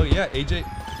 But yeah, AJ.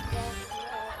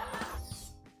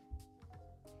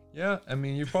 Yeah, I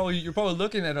mean, you're probably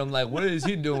looking at him like, what is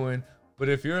he doing? But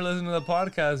if you're listening to the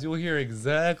podcast, you'll hear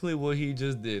exactly what he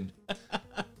just did.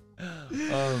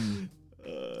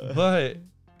 But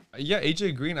yeah,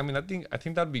 AJ Green. I mean, I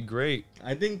think that'd be great.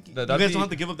 I think you guys don't have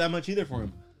to give up that much either for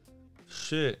him.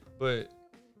 Shit, but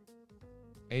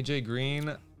AJ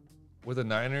Green with the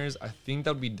Niners, I think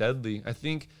that'd be deadly. I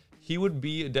think he would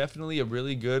be definitely a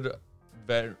really good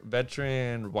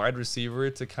veteran wide receiver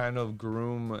to kind of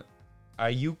groom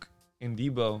Ayuk and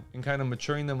Debo and kind of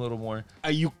maturing them a little more.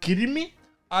 Are you kidding me?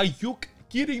 Ayuk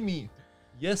kidding me?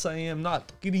 Yes, I am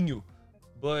not kidding you.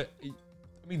 But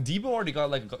I mean, Debo already got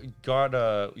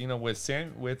with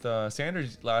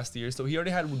Sanders last year, so he already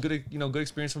had good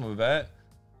experience from a vet.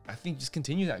 I think just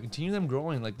continue them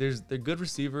growing. Like they're good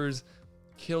receivers.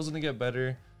 Kill's gonna get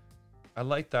better. I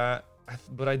like that.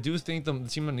 But I do think the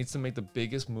team that needs to make the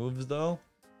biggest moves though,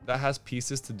 that has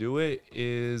pieces to do it,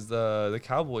 is the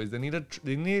Cowboys. They need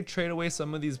to trade away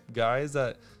some of these guys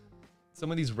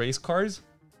some of these race cars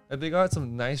that they got,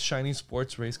 some nice shiny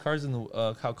sports race cars in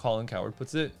the how Colin Cowherd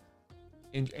puts it,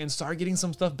 and start getting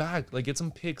some stuff back. Like get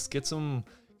some picks, get some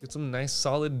nice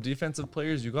solid defensive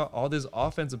players. You got all this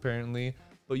offense apparently,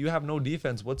 but you have no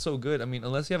defense. What's so good? I mean,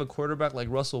 unless you have a quarterback like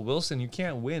Russell Wilson, you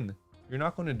can't win. You're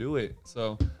not going to do it.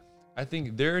 So I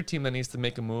think they're a team that needs to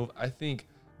make a move. I think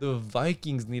the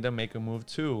Vikings need to make a move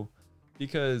too,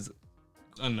 because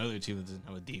another team that doesn't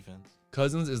have a defense.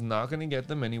 Cousins is not going to get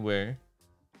them anywhere.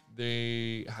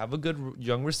 They have a good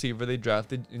young receiver they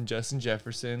drafted in Justin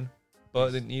Jefferson,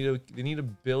 but they need to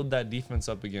build that defense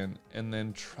up again and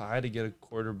then try to get a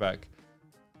quarterback.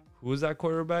 Who is that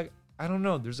quarterback? I don't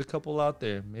know. There's a couple out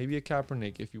there. Maybe a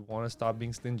Kaepernick if you want to stop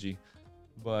being stingy.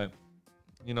 But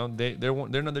they're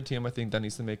another team I think that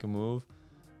needs to make a move.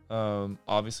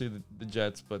 Obviously the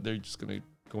Jets, but they're just gonna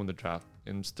go in the draft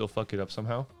and still fuck it up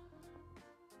somehow.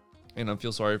 And I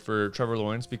feel sorry for Trevor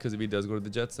Lawrence because if he does go to the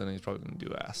Jets, then he's probably gonna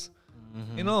do ass.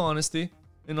 Mm-hmm. In all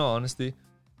honesty,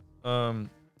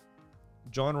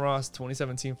 John Ross,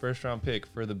 2017 first round pick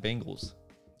for the Bengals.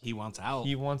 He wants out.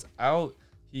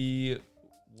 He's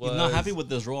not happy with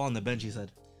this role on the bench, he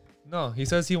said. No, he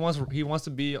says he wants to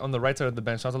be on the right side of the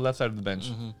bench, not the left side of the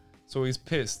bench. Mm-hmm. So he's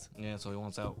pissed. Yeah, so he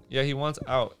wants out. Yeah, he wants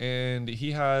out, and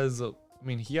he ran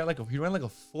like a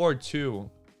 4.2,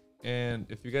 and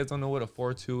if you guys don't know what a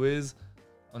 4.2 is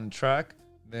on track,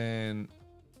 then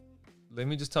let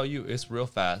me just tell you, it's real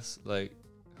fast. Like,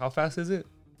 how fast is it?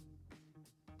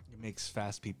 It makes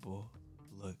fast people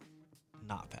look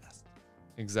not fast.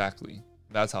 Exactly.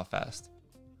 That's how fast.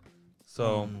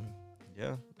 So,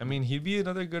 yeah. I mean, he'd be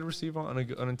another good receiver on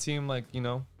a team like,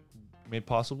 maybe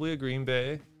possibly a Green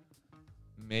Bay.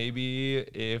 Maybe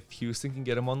if Houston can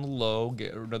get him on the low,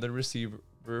 get another receiver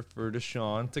for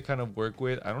Deshaun to kind of work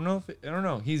with. I don't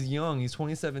know. He's young. He's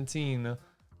 2017,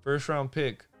 first round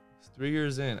pick. He's 3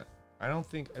 years in. I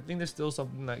think there's still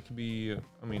something that could be.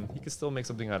 I mean, he could still make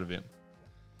something out of him.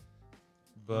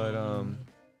 But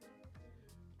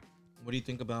what do you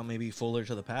think about maybe Fuller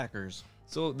to the Packers?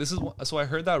 So I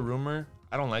heard that rumor.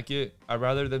 I don't like it. I'd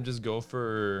rather them just go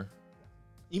for.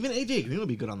 Even AJ Green would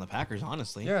be good on the Packers,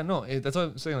 honestly. Yeah, no, that's what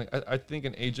I'm saying. Like, I think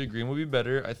an AJ Green would be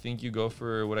better. I think you go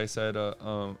for what I said.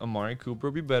 Amari Cooper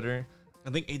would be better. I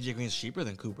think AJ Green's cheaper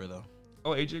than Cooper, though.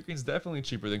 Oh, AJ Green's definitely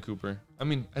cheaper than Cooper. I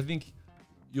mean, I think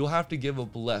you'll have to give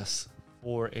up less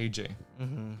for AJ.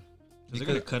 Mm-hmm. They're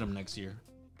going to cut him next year.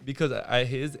 Because at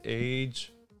his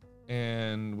age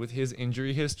and with his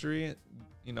injury history,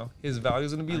 you know, his value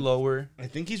is going to be lower. I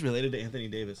think he's related to Anthony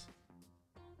Davis.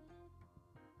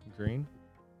 Green?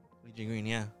 AJ Green,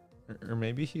 yeah. Or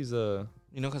maybe he's a...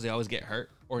 You know, because they always get hurt.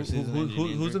 Or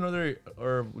who's another...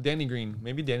 Or Danny Green.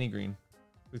 Maybe Danny Green.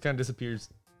 He kind of disappears.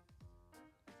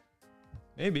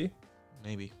 Maybe.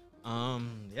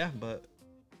 Yeah, but...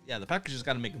 Yeah, the Packers just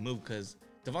got to make a move because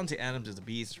Devontae Adams is a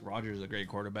beast. Rodgers is a great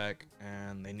quarterback.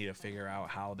 And they need to figure out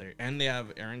how they're... And they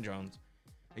have Aaron Jones.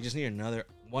 They just need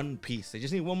one piece. They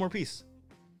just need one more piece.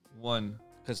 One.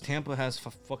 Because Tampa has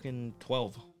fucking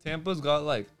 12. Tampa's got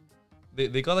like...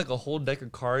 They got like a whole deck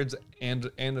of cards and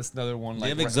this another one.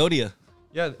 They like have Exodia.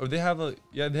 Yeah, or they have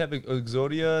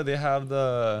Exodia. They have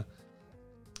the...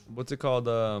 What's it called?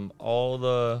 All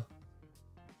the...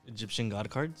 Egyptian god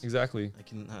cards? Exactly.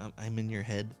 I'm in your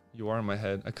head. You are in my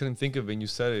head. I couldn't think of it and you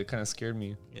said it. It kind of scared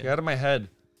me. Yeah. Get out of my head.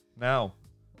 Now.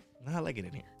 No, I like it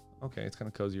in here. Okay, it's kind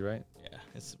of cozy, right? Yeah,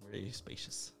 it's very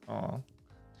spacious. Aw. All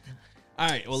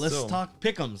right, well, let's talk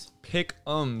pick'ems.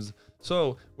 Pick'ems.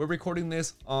 So, we're recording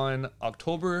this on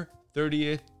October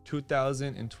 30th,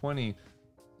 2020.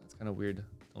 That's kind of weird.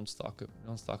 Don't stalk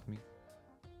me.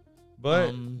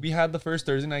 But we had the first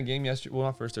Thursday night game yesterday. Well,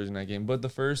 not first Thursday night game, but the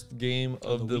first game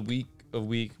of the week.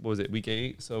 What was it? Week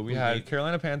 8. So we had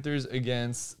Carolina Panthers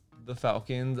against the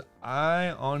Falcons.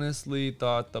 I honestly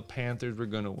thought the Panthers were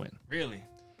going to win. Really?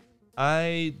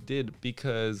 I did,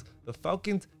 because the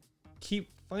Falcons keep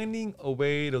finding a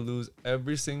way to lose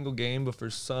every single game, but for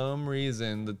some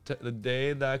reason, the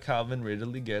day that Calvin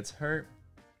Ridley gets hurt,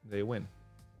 they win.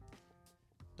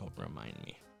 Don't remind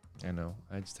me. I know.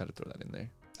 I just had to throw that in there.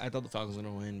 I thought the Falcons were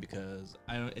going to win because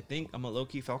I think I'm a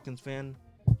low-key Falcons fan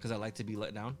because I like to be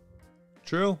let down.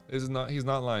 True. He's not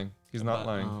lying. He's not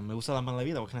lying. Me gusta la mala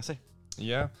vida. What can I say?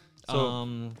 Yeah.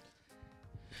 So,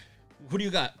 who do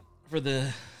you got for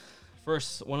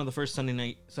one of the first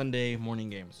Sunday morning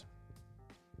games?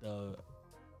 The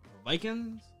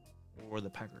Vikings or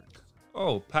the Packers?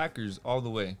 Oh, Packers all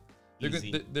the way. They're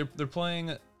playing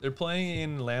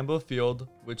in Lambeau Field,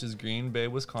 which is Green Bay,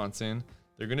 Wisconsin.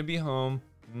 They're gonna be home.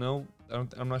 No,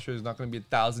 I'm not sure. There's not gonna be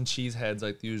 1,000 cheese heads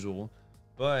like the usual,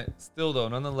 but still though,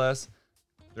 nonetheless,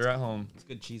 they're at home. It's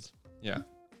good cheese. Yeah.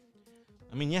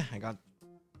 I mean, yeah, I got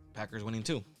Packers winning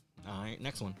too. All right,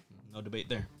 next one. No debate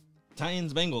there.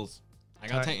 Titans, Bengals. I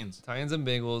got Titans. Titans and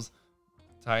Bengals.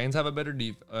 Titans have a better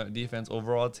defense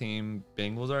overall team.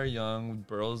 Bengals are young.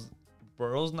 Burrow's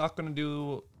not going to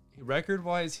do...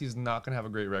 Record-wise, he's not going to have a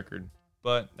great record.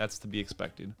 But that's to be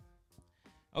expected.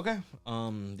 Okay.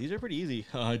 These are pretty easy.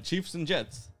 Chiefs and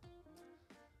Jets.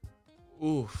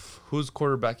 Oof. Who's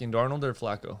quarterbacking, Darnold or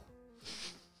Flacco?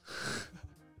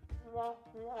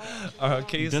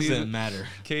 Doesn't matter.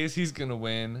 KC's going to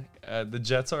win. The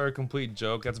Jets are a complete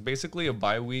joke. That's basically a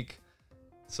bye week.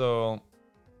 So...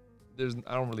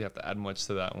 I don't really have to add much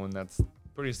to that one. That's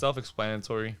pretty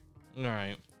self-explanatory. All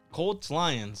right. Colts,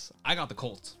 Lions. I got the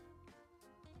Colts.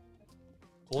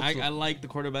 I like the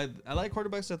quarterback. I like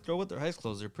quarterbacks that throw with their eyes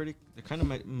closed. They're kind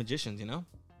of magicians, you know?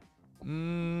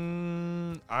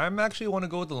 I'm actually want to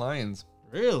go with the Lions.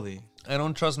 Really? I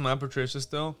don't trust Matt Patricia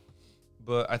still,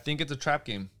 but I think it's a trap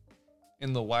game.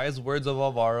 In the wise words of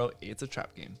Alvaro, it's a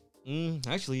trap game.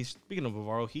 Actually, speaking of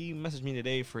Alvaro, he messaged me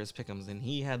today for his pick'ems, and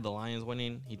he had the Lions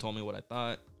winning. He told me what I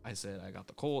thought. I said I got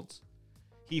the Colts.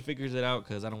 He figures it out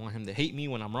because I don't want him to hate me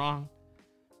when I'm wrong,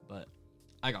 but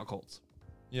I got Colts.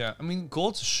 Yeah, I mean,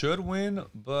 Colts should win,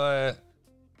 but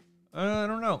I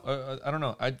don't know. I don't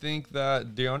know. I think that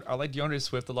I like DeAndre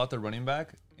Swift a lot, the running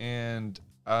back, and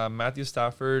Matthew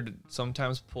Stafford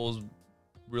sometimes pulls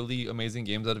really amazing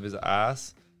games out of his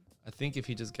ass. I think if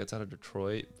he just gets out of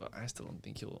Detroit, but I still don't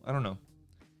think he'll... I don't know.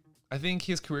 I think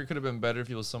his career could have been better if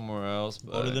he was somewhere else.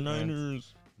 But go to the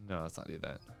Niners. No, let's not do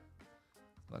that.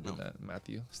 Do that,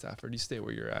 Matthew Stafford. You stay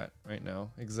where you're at right now.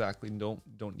 Exactly. Don't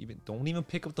even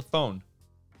pick up the phone.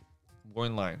 I'm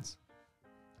going Lions.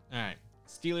 All right.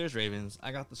 Steelers, Ravens.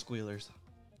 I got the Squealers.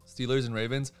 Steelers and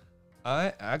Ravens.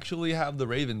 I actually have the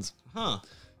Ravens. Huh.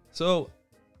 So,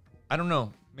 I don't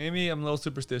know. Maybe I'm a little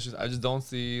superstitious. I just don't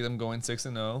see them going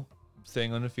 6-0,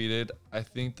 staying undefeated. I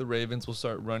think the Ravens will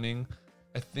start running.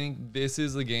 I think this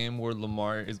is a game where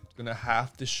Lamar is going to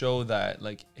have to show that,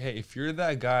 like, hey, if you're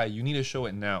that guy, you need to show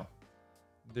it now.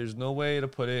 There's no way to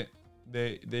put it.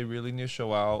 They really need to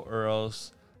show out, or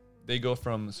else they go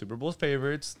from Super Bowl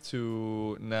favorites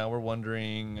to now we're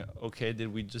wondering, okay,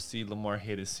 did we just see Lamar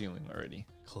hit his ceiling already?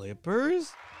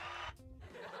 Clippers?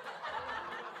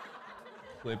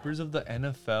 Clippers of the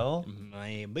NFL?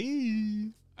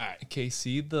 Maybe. All right.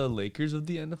 KC, the Lakers of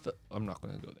the NFL? I'm not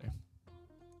going to go there.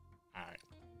 All right.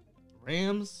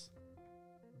 Rams,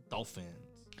 Dolphins.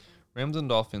 Rams and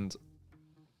Dolphins.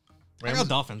 I got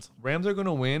Dolphins. Rams are going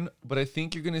to win, but I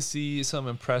think you're going to see some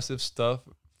impressive stuff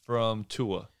from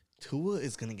Tua. Tua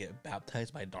is going to get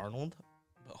baptized by Darnold,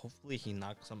 but hopefully he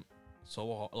knocks him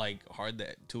so hard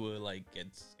that Tua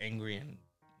gets angry and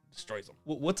destroys him.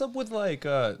 What's up with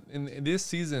in this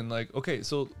season? Like, okay,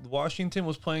 so Washington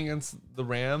was playing against the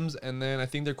Rams, and then I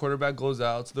think their quarterback goes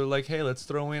out. So they're like, hey, let's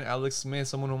throw in Alex Smith.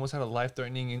 Someone almost had a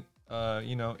life-threatening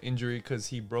injury because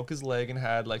he broke his leg and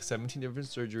had 17 different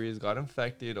surgeries, got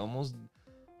infected, almost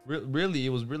really, it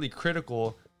was really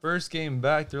critical. First game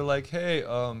back, they're like, hey,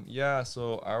 yeah,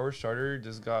 so our starter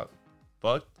just got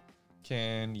fucked.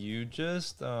 Can you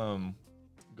just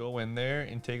go in there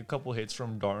and take a couple hits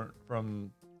from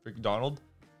Donald?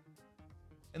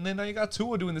 And then now you got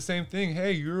Tua doing the same thing.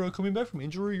 Hey, you're coming back from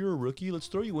injury. You're a rookie. Let's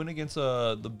throw you in against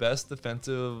the best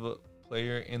defensive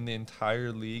player in the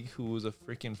entire league, who was a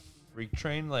freaking freak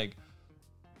train.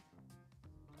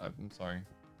 I'm sorry.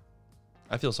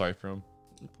 I feel sorry for him.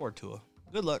 Poor Tua.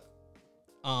 Good luck.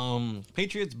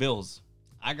 Patriots, Bills.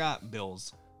 I got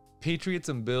Bills. Patriots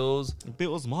and Bills.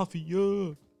 Bills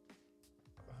Mafia.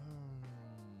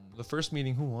 The first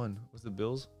meeting, who won? Was the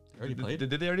Bills? They already played? Did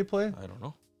they already play? I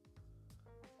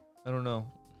don't know.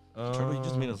 Trevor, you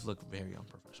just made us look very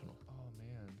unprofessional. Oh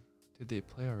man, did they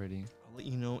play already? I'll let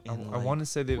you know in I want to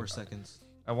say 4 seconds.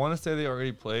 I want to say they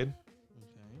already played. Okay.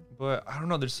 But I don't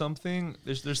know. There's something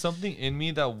in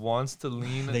me that wants to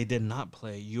lean. They did not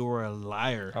play. You are a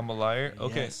liar. I'm a liar.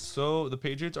 Okay, Yes. so the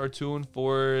Patriots are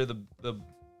 2-4. The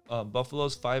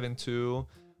Buffalo's 5-2.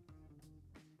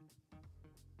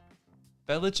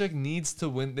 Belichick needs to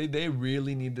win. They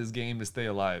really need this game to stay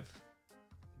alive.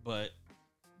 But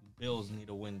Bills need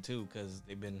to win too because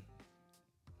they've been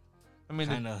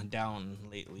kind of down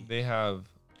lately. They have.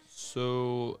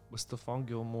 So with Stephon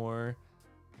Gilmore,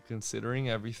 considering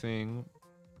everything,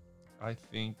 I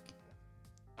think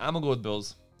I'm gonna go with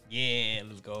Bills. Yeah,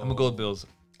 let's go. I'm gonna go with Bills.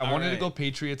 I wanted to right. go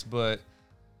Patriots, but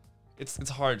it's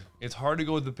hard. It's hard to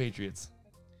go with the Patriots.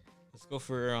 Let's go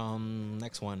for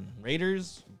next one.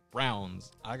 Raiders,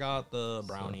 Browns. I got the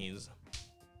Brownies.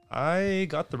 I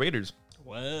got the Raiders.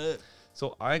 What?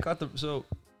 So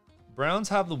Browns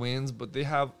have the wins, but they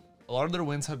have a lot of their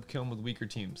wins have come with weaker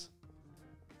teams.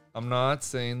 I'm not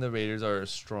saying the Raiders are a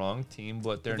strong team,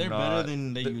 but they're not better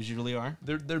than they usually are.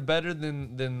 They're better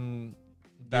than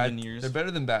bad years. They're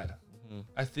better than bad. Mm-hmm.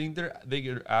 I think they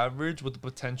get average with the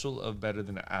potential of better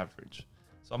than average.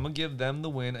 So I'm gonna give them the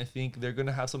win. I think they're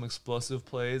gonna have some explosive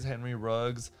plays. Henry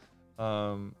Ruggs,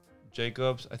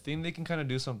 Jacobs. I think they can kind of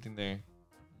do something there.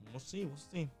 We'll see.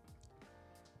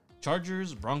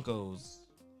 Chargers, Broncos.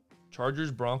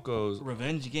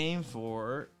 Revenge game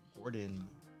for Gordon.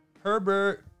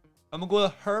 Herbert. I'm gonna go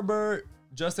with Herbert.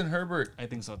 Justin Herbert. I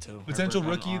think so too. Potential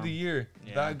Herbert rookie of the year.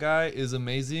 Yeah. That guy is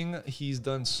amazing. He's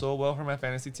done so well for my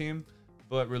fantasy team,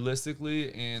 but realistically,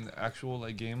 in actual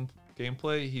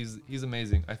gameplay, he's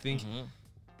amazing. I think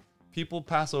people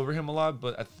pass over him a lot,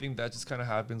 but I think that just kind of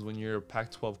happens when you're a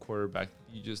Pac-12 quarterback.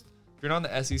 If you're not in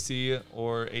the SEC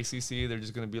or ACC, they're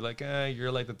just gonna be like,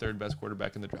 you're like the third best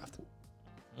quarterback in the draft.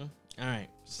 All right,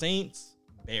 Saints,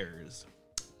 Bears.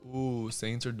 Ooh,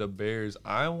 Saints or the Bears?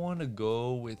 I want to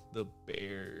go with the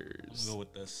Bears. We'll go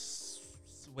with the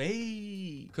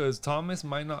sway. Because Thomas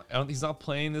might not. He's not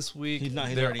playing this week. He's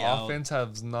Their already out. offense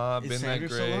has not been Sanders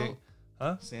that still great. out?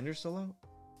 Huh? Sanders still out?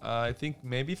 I think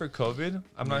maybe for COVID.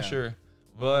 I'm not Yeah. sure,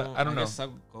 but I don't know. guess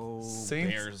I'll go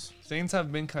Bears. Saints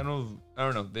have been kind of. I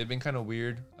don't know. They've been kind of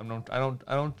weird. I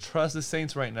don't trust the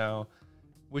Saints right now,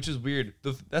 which is weird.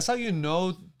 That's how you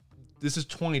know this is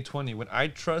 2020 when I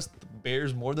trust the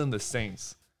Bears more than the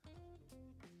Saints.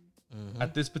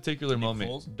 At this particular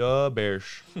moment, Foles? the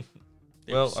Bears.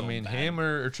 They Well, were so I mean, bad. him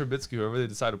or Trubisky, whoever they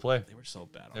decide to play. They were so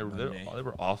bad They on Monday.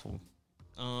 were awful.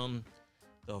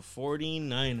 The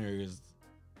 49ers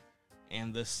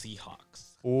and the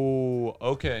Seahawks. Oh,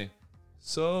 okay.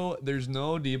 So there's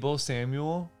no Deebo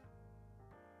Samuel,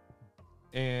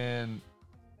 and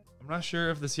I'm not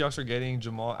sure if the Seahawks are getting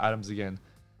Jamal Adams again.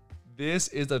 This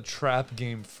is a trap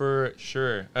game for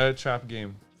sure. A trap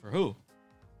game For who?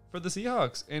 for the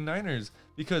Seahawks and Niners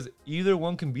because either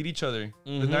one can beat each other.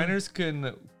 The Niners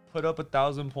can put up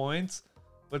 1,000 points,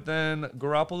 but then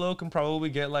Garoppolo can probably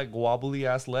get wobbly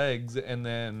ass legs and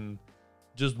then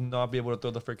just not be able to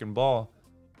throw the freaking ball.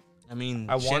 I mean,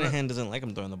 I wanna- Shanahan doesn't like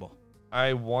him throwing the ball.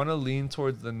 I want to lean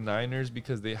towards the Niners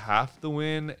because they have to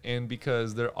win and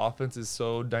because their offense is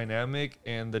so dynamic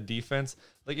and the defense.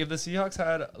 Like if the Seahawks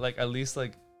had like at least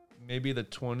like maybe the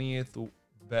 20th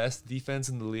best defense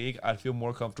in the league, I'd feel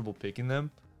more comfortable picking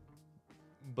them.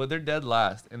 But they're dead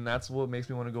last, and that's what makes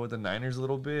me want to go with the Niners a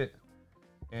little bit.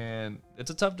 And it's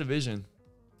a tough division.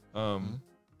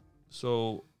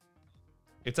 So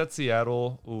it's at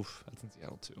Seattle. Oof, that's in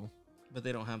Seattle too. But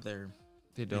they don't have their.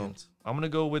 They don't. Fans. I'm gonna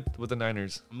go with the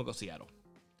Niners. I'm gonna go Seattle.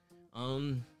 All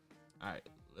right,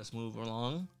 let's move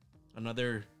along.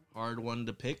 Another hard one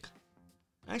to pick.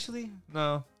 Actually,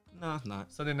 No, it's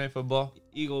not. Sunday Night Football.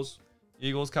 Eagles,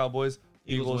 Cowboys.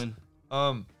 Eagles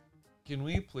win. Can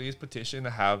we please petition to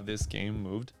have this game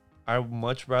moved? I'd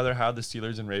much rather have the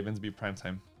Steelers and Ravens be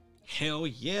primetime. Hell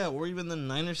yeah, or even the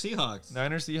Niners Seahawks.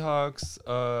 Seahawks,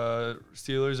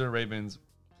 Steelers or Ravens.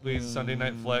 Please, Sunday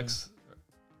Night Flex.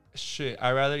 Shit,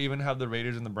 I'd rather even have the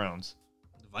Raiders and the Browns.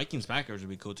 The Vikings Packers would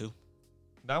be cool too.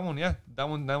 That one, yeah. That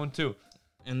one too.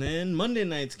 And then Monday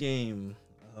night's game.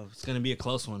 It's going to be a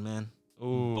close one, man.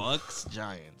 Ooh. Bucks,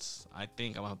 Giants. I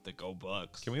think I'm going to have to go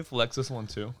Bucks. Can we flex this one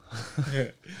too?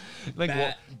 Like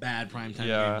bad primetime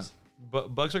games.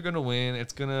 But Bucks are going to win.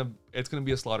 It's going to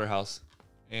be a slaughterhouse.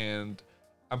 And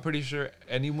I'm pretty sure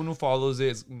anyone who follows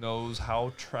it knows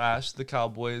how trash the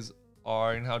Cowboys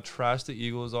are and how trash the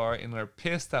Eagles are, and are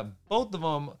pissed that both of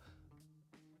them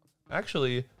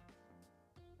actually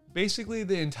basically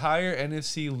the entire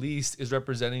NFC least is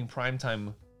representing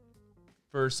primetime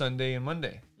for Sunday and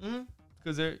Monday.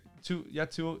 Because they're three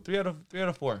out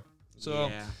of four. So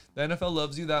yeah. The NFL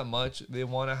loves you that much. They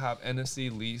want to have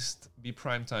NFC least be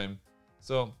primetime.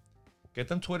 So get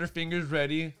them Twitter fingers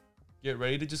ready. Get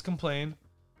ready to just complain.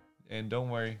 And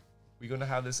don't worry. We're going to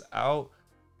have this out.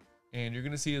 And you're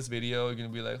going to see this video. You're going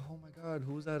to be like, oh my God,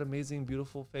 who's that amazing,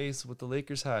 beautiful face with the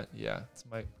Lakers hat? Yeah,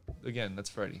 that's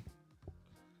Freddie.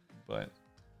 But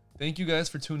thank you guys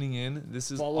for tuning in.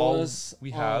 This is Follow all us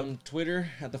we have on Twitter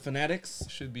at the Fanatics.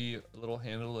 Should be a little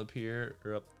handle up here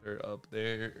or up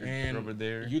there or and over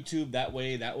there. YouTube that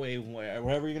way,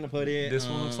 wherever you're gonna put it. This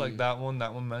one looks like that one.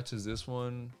 That one matches this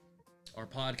one. Our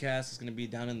podcast is gonna be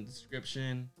down in the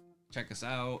description. Check us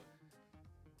out.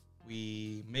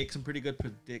 We make some pretty good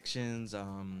predictions.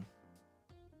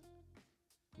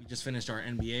 We just finished our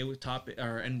NBA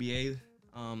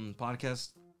podcast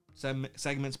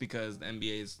segments because the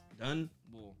NBA is done.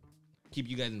 We'll keep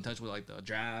you guys in touch with like the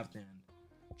draft and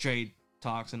trade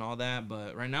talks and all that.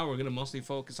 But right now we're gonna mostly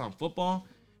focus on football.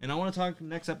 And I want to talk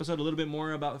next episode a little bit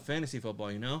more about fantasy football.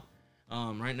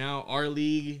 Right now our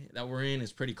league that we're in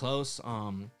is pretty close.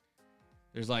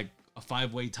 There's like a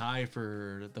 5-way tie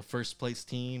for the first place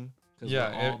team.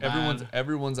 Yeah,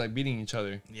 everyone's like beating each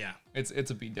other. Yeah, it's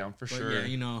a beatdown for sure.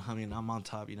 Yeah, I'm on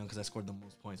top. Because I scored the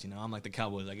most points. I'm like the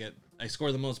Cowboys. I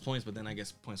score the most points, but then I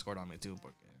guess points scored on me too.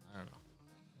 But I don't know.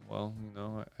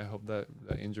 Well, I hope that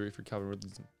injury for Calvin Ridley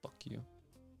doesn't fuck you.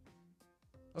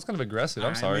 That's kind of aggressive.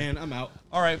 I'm sorry, man. I'm out.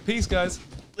 All right, peace, guys.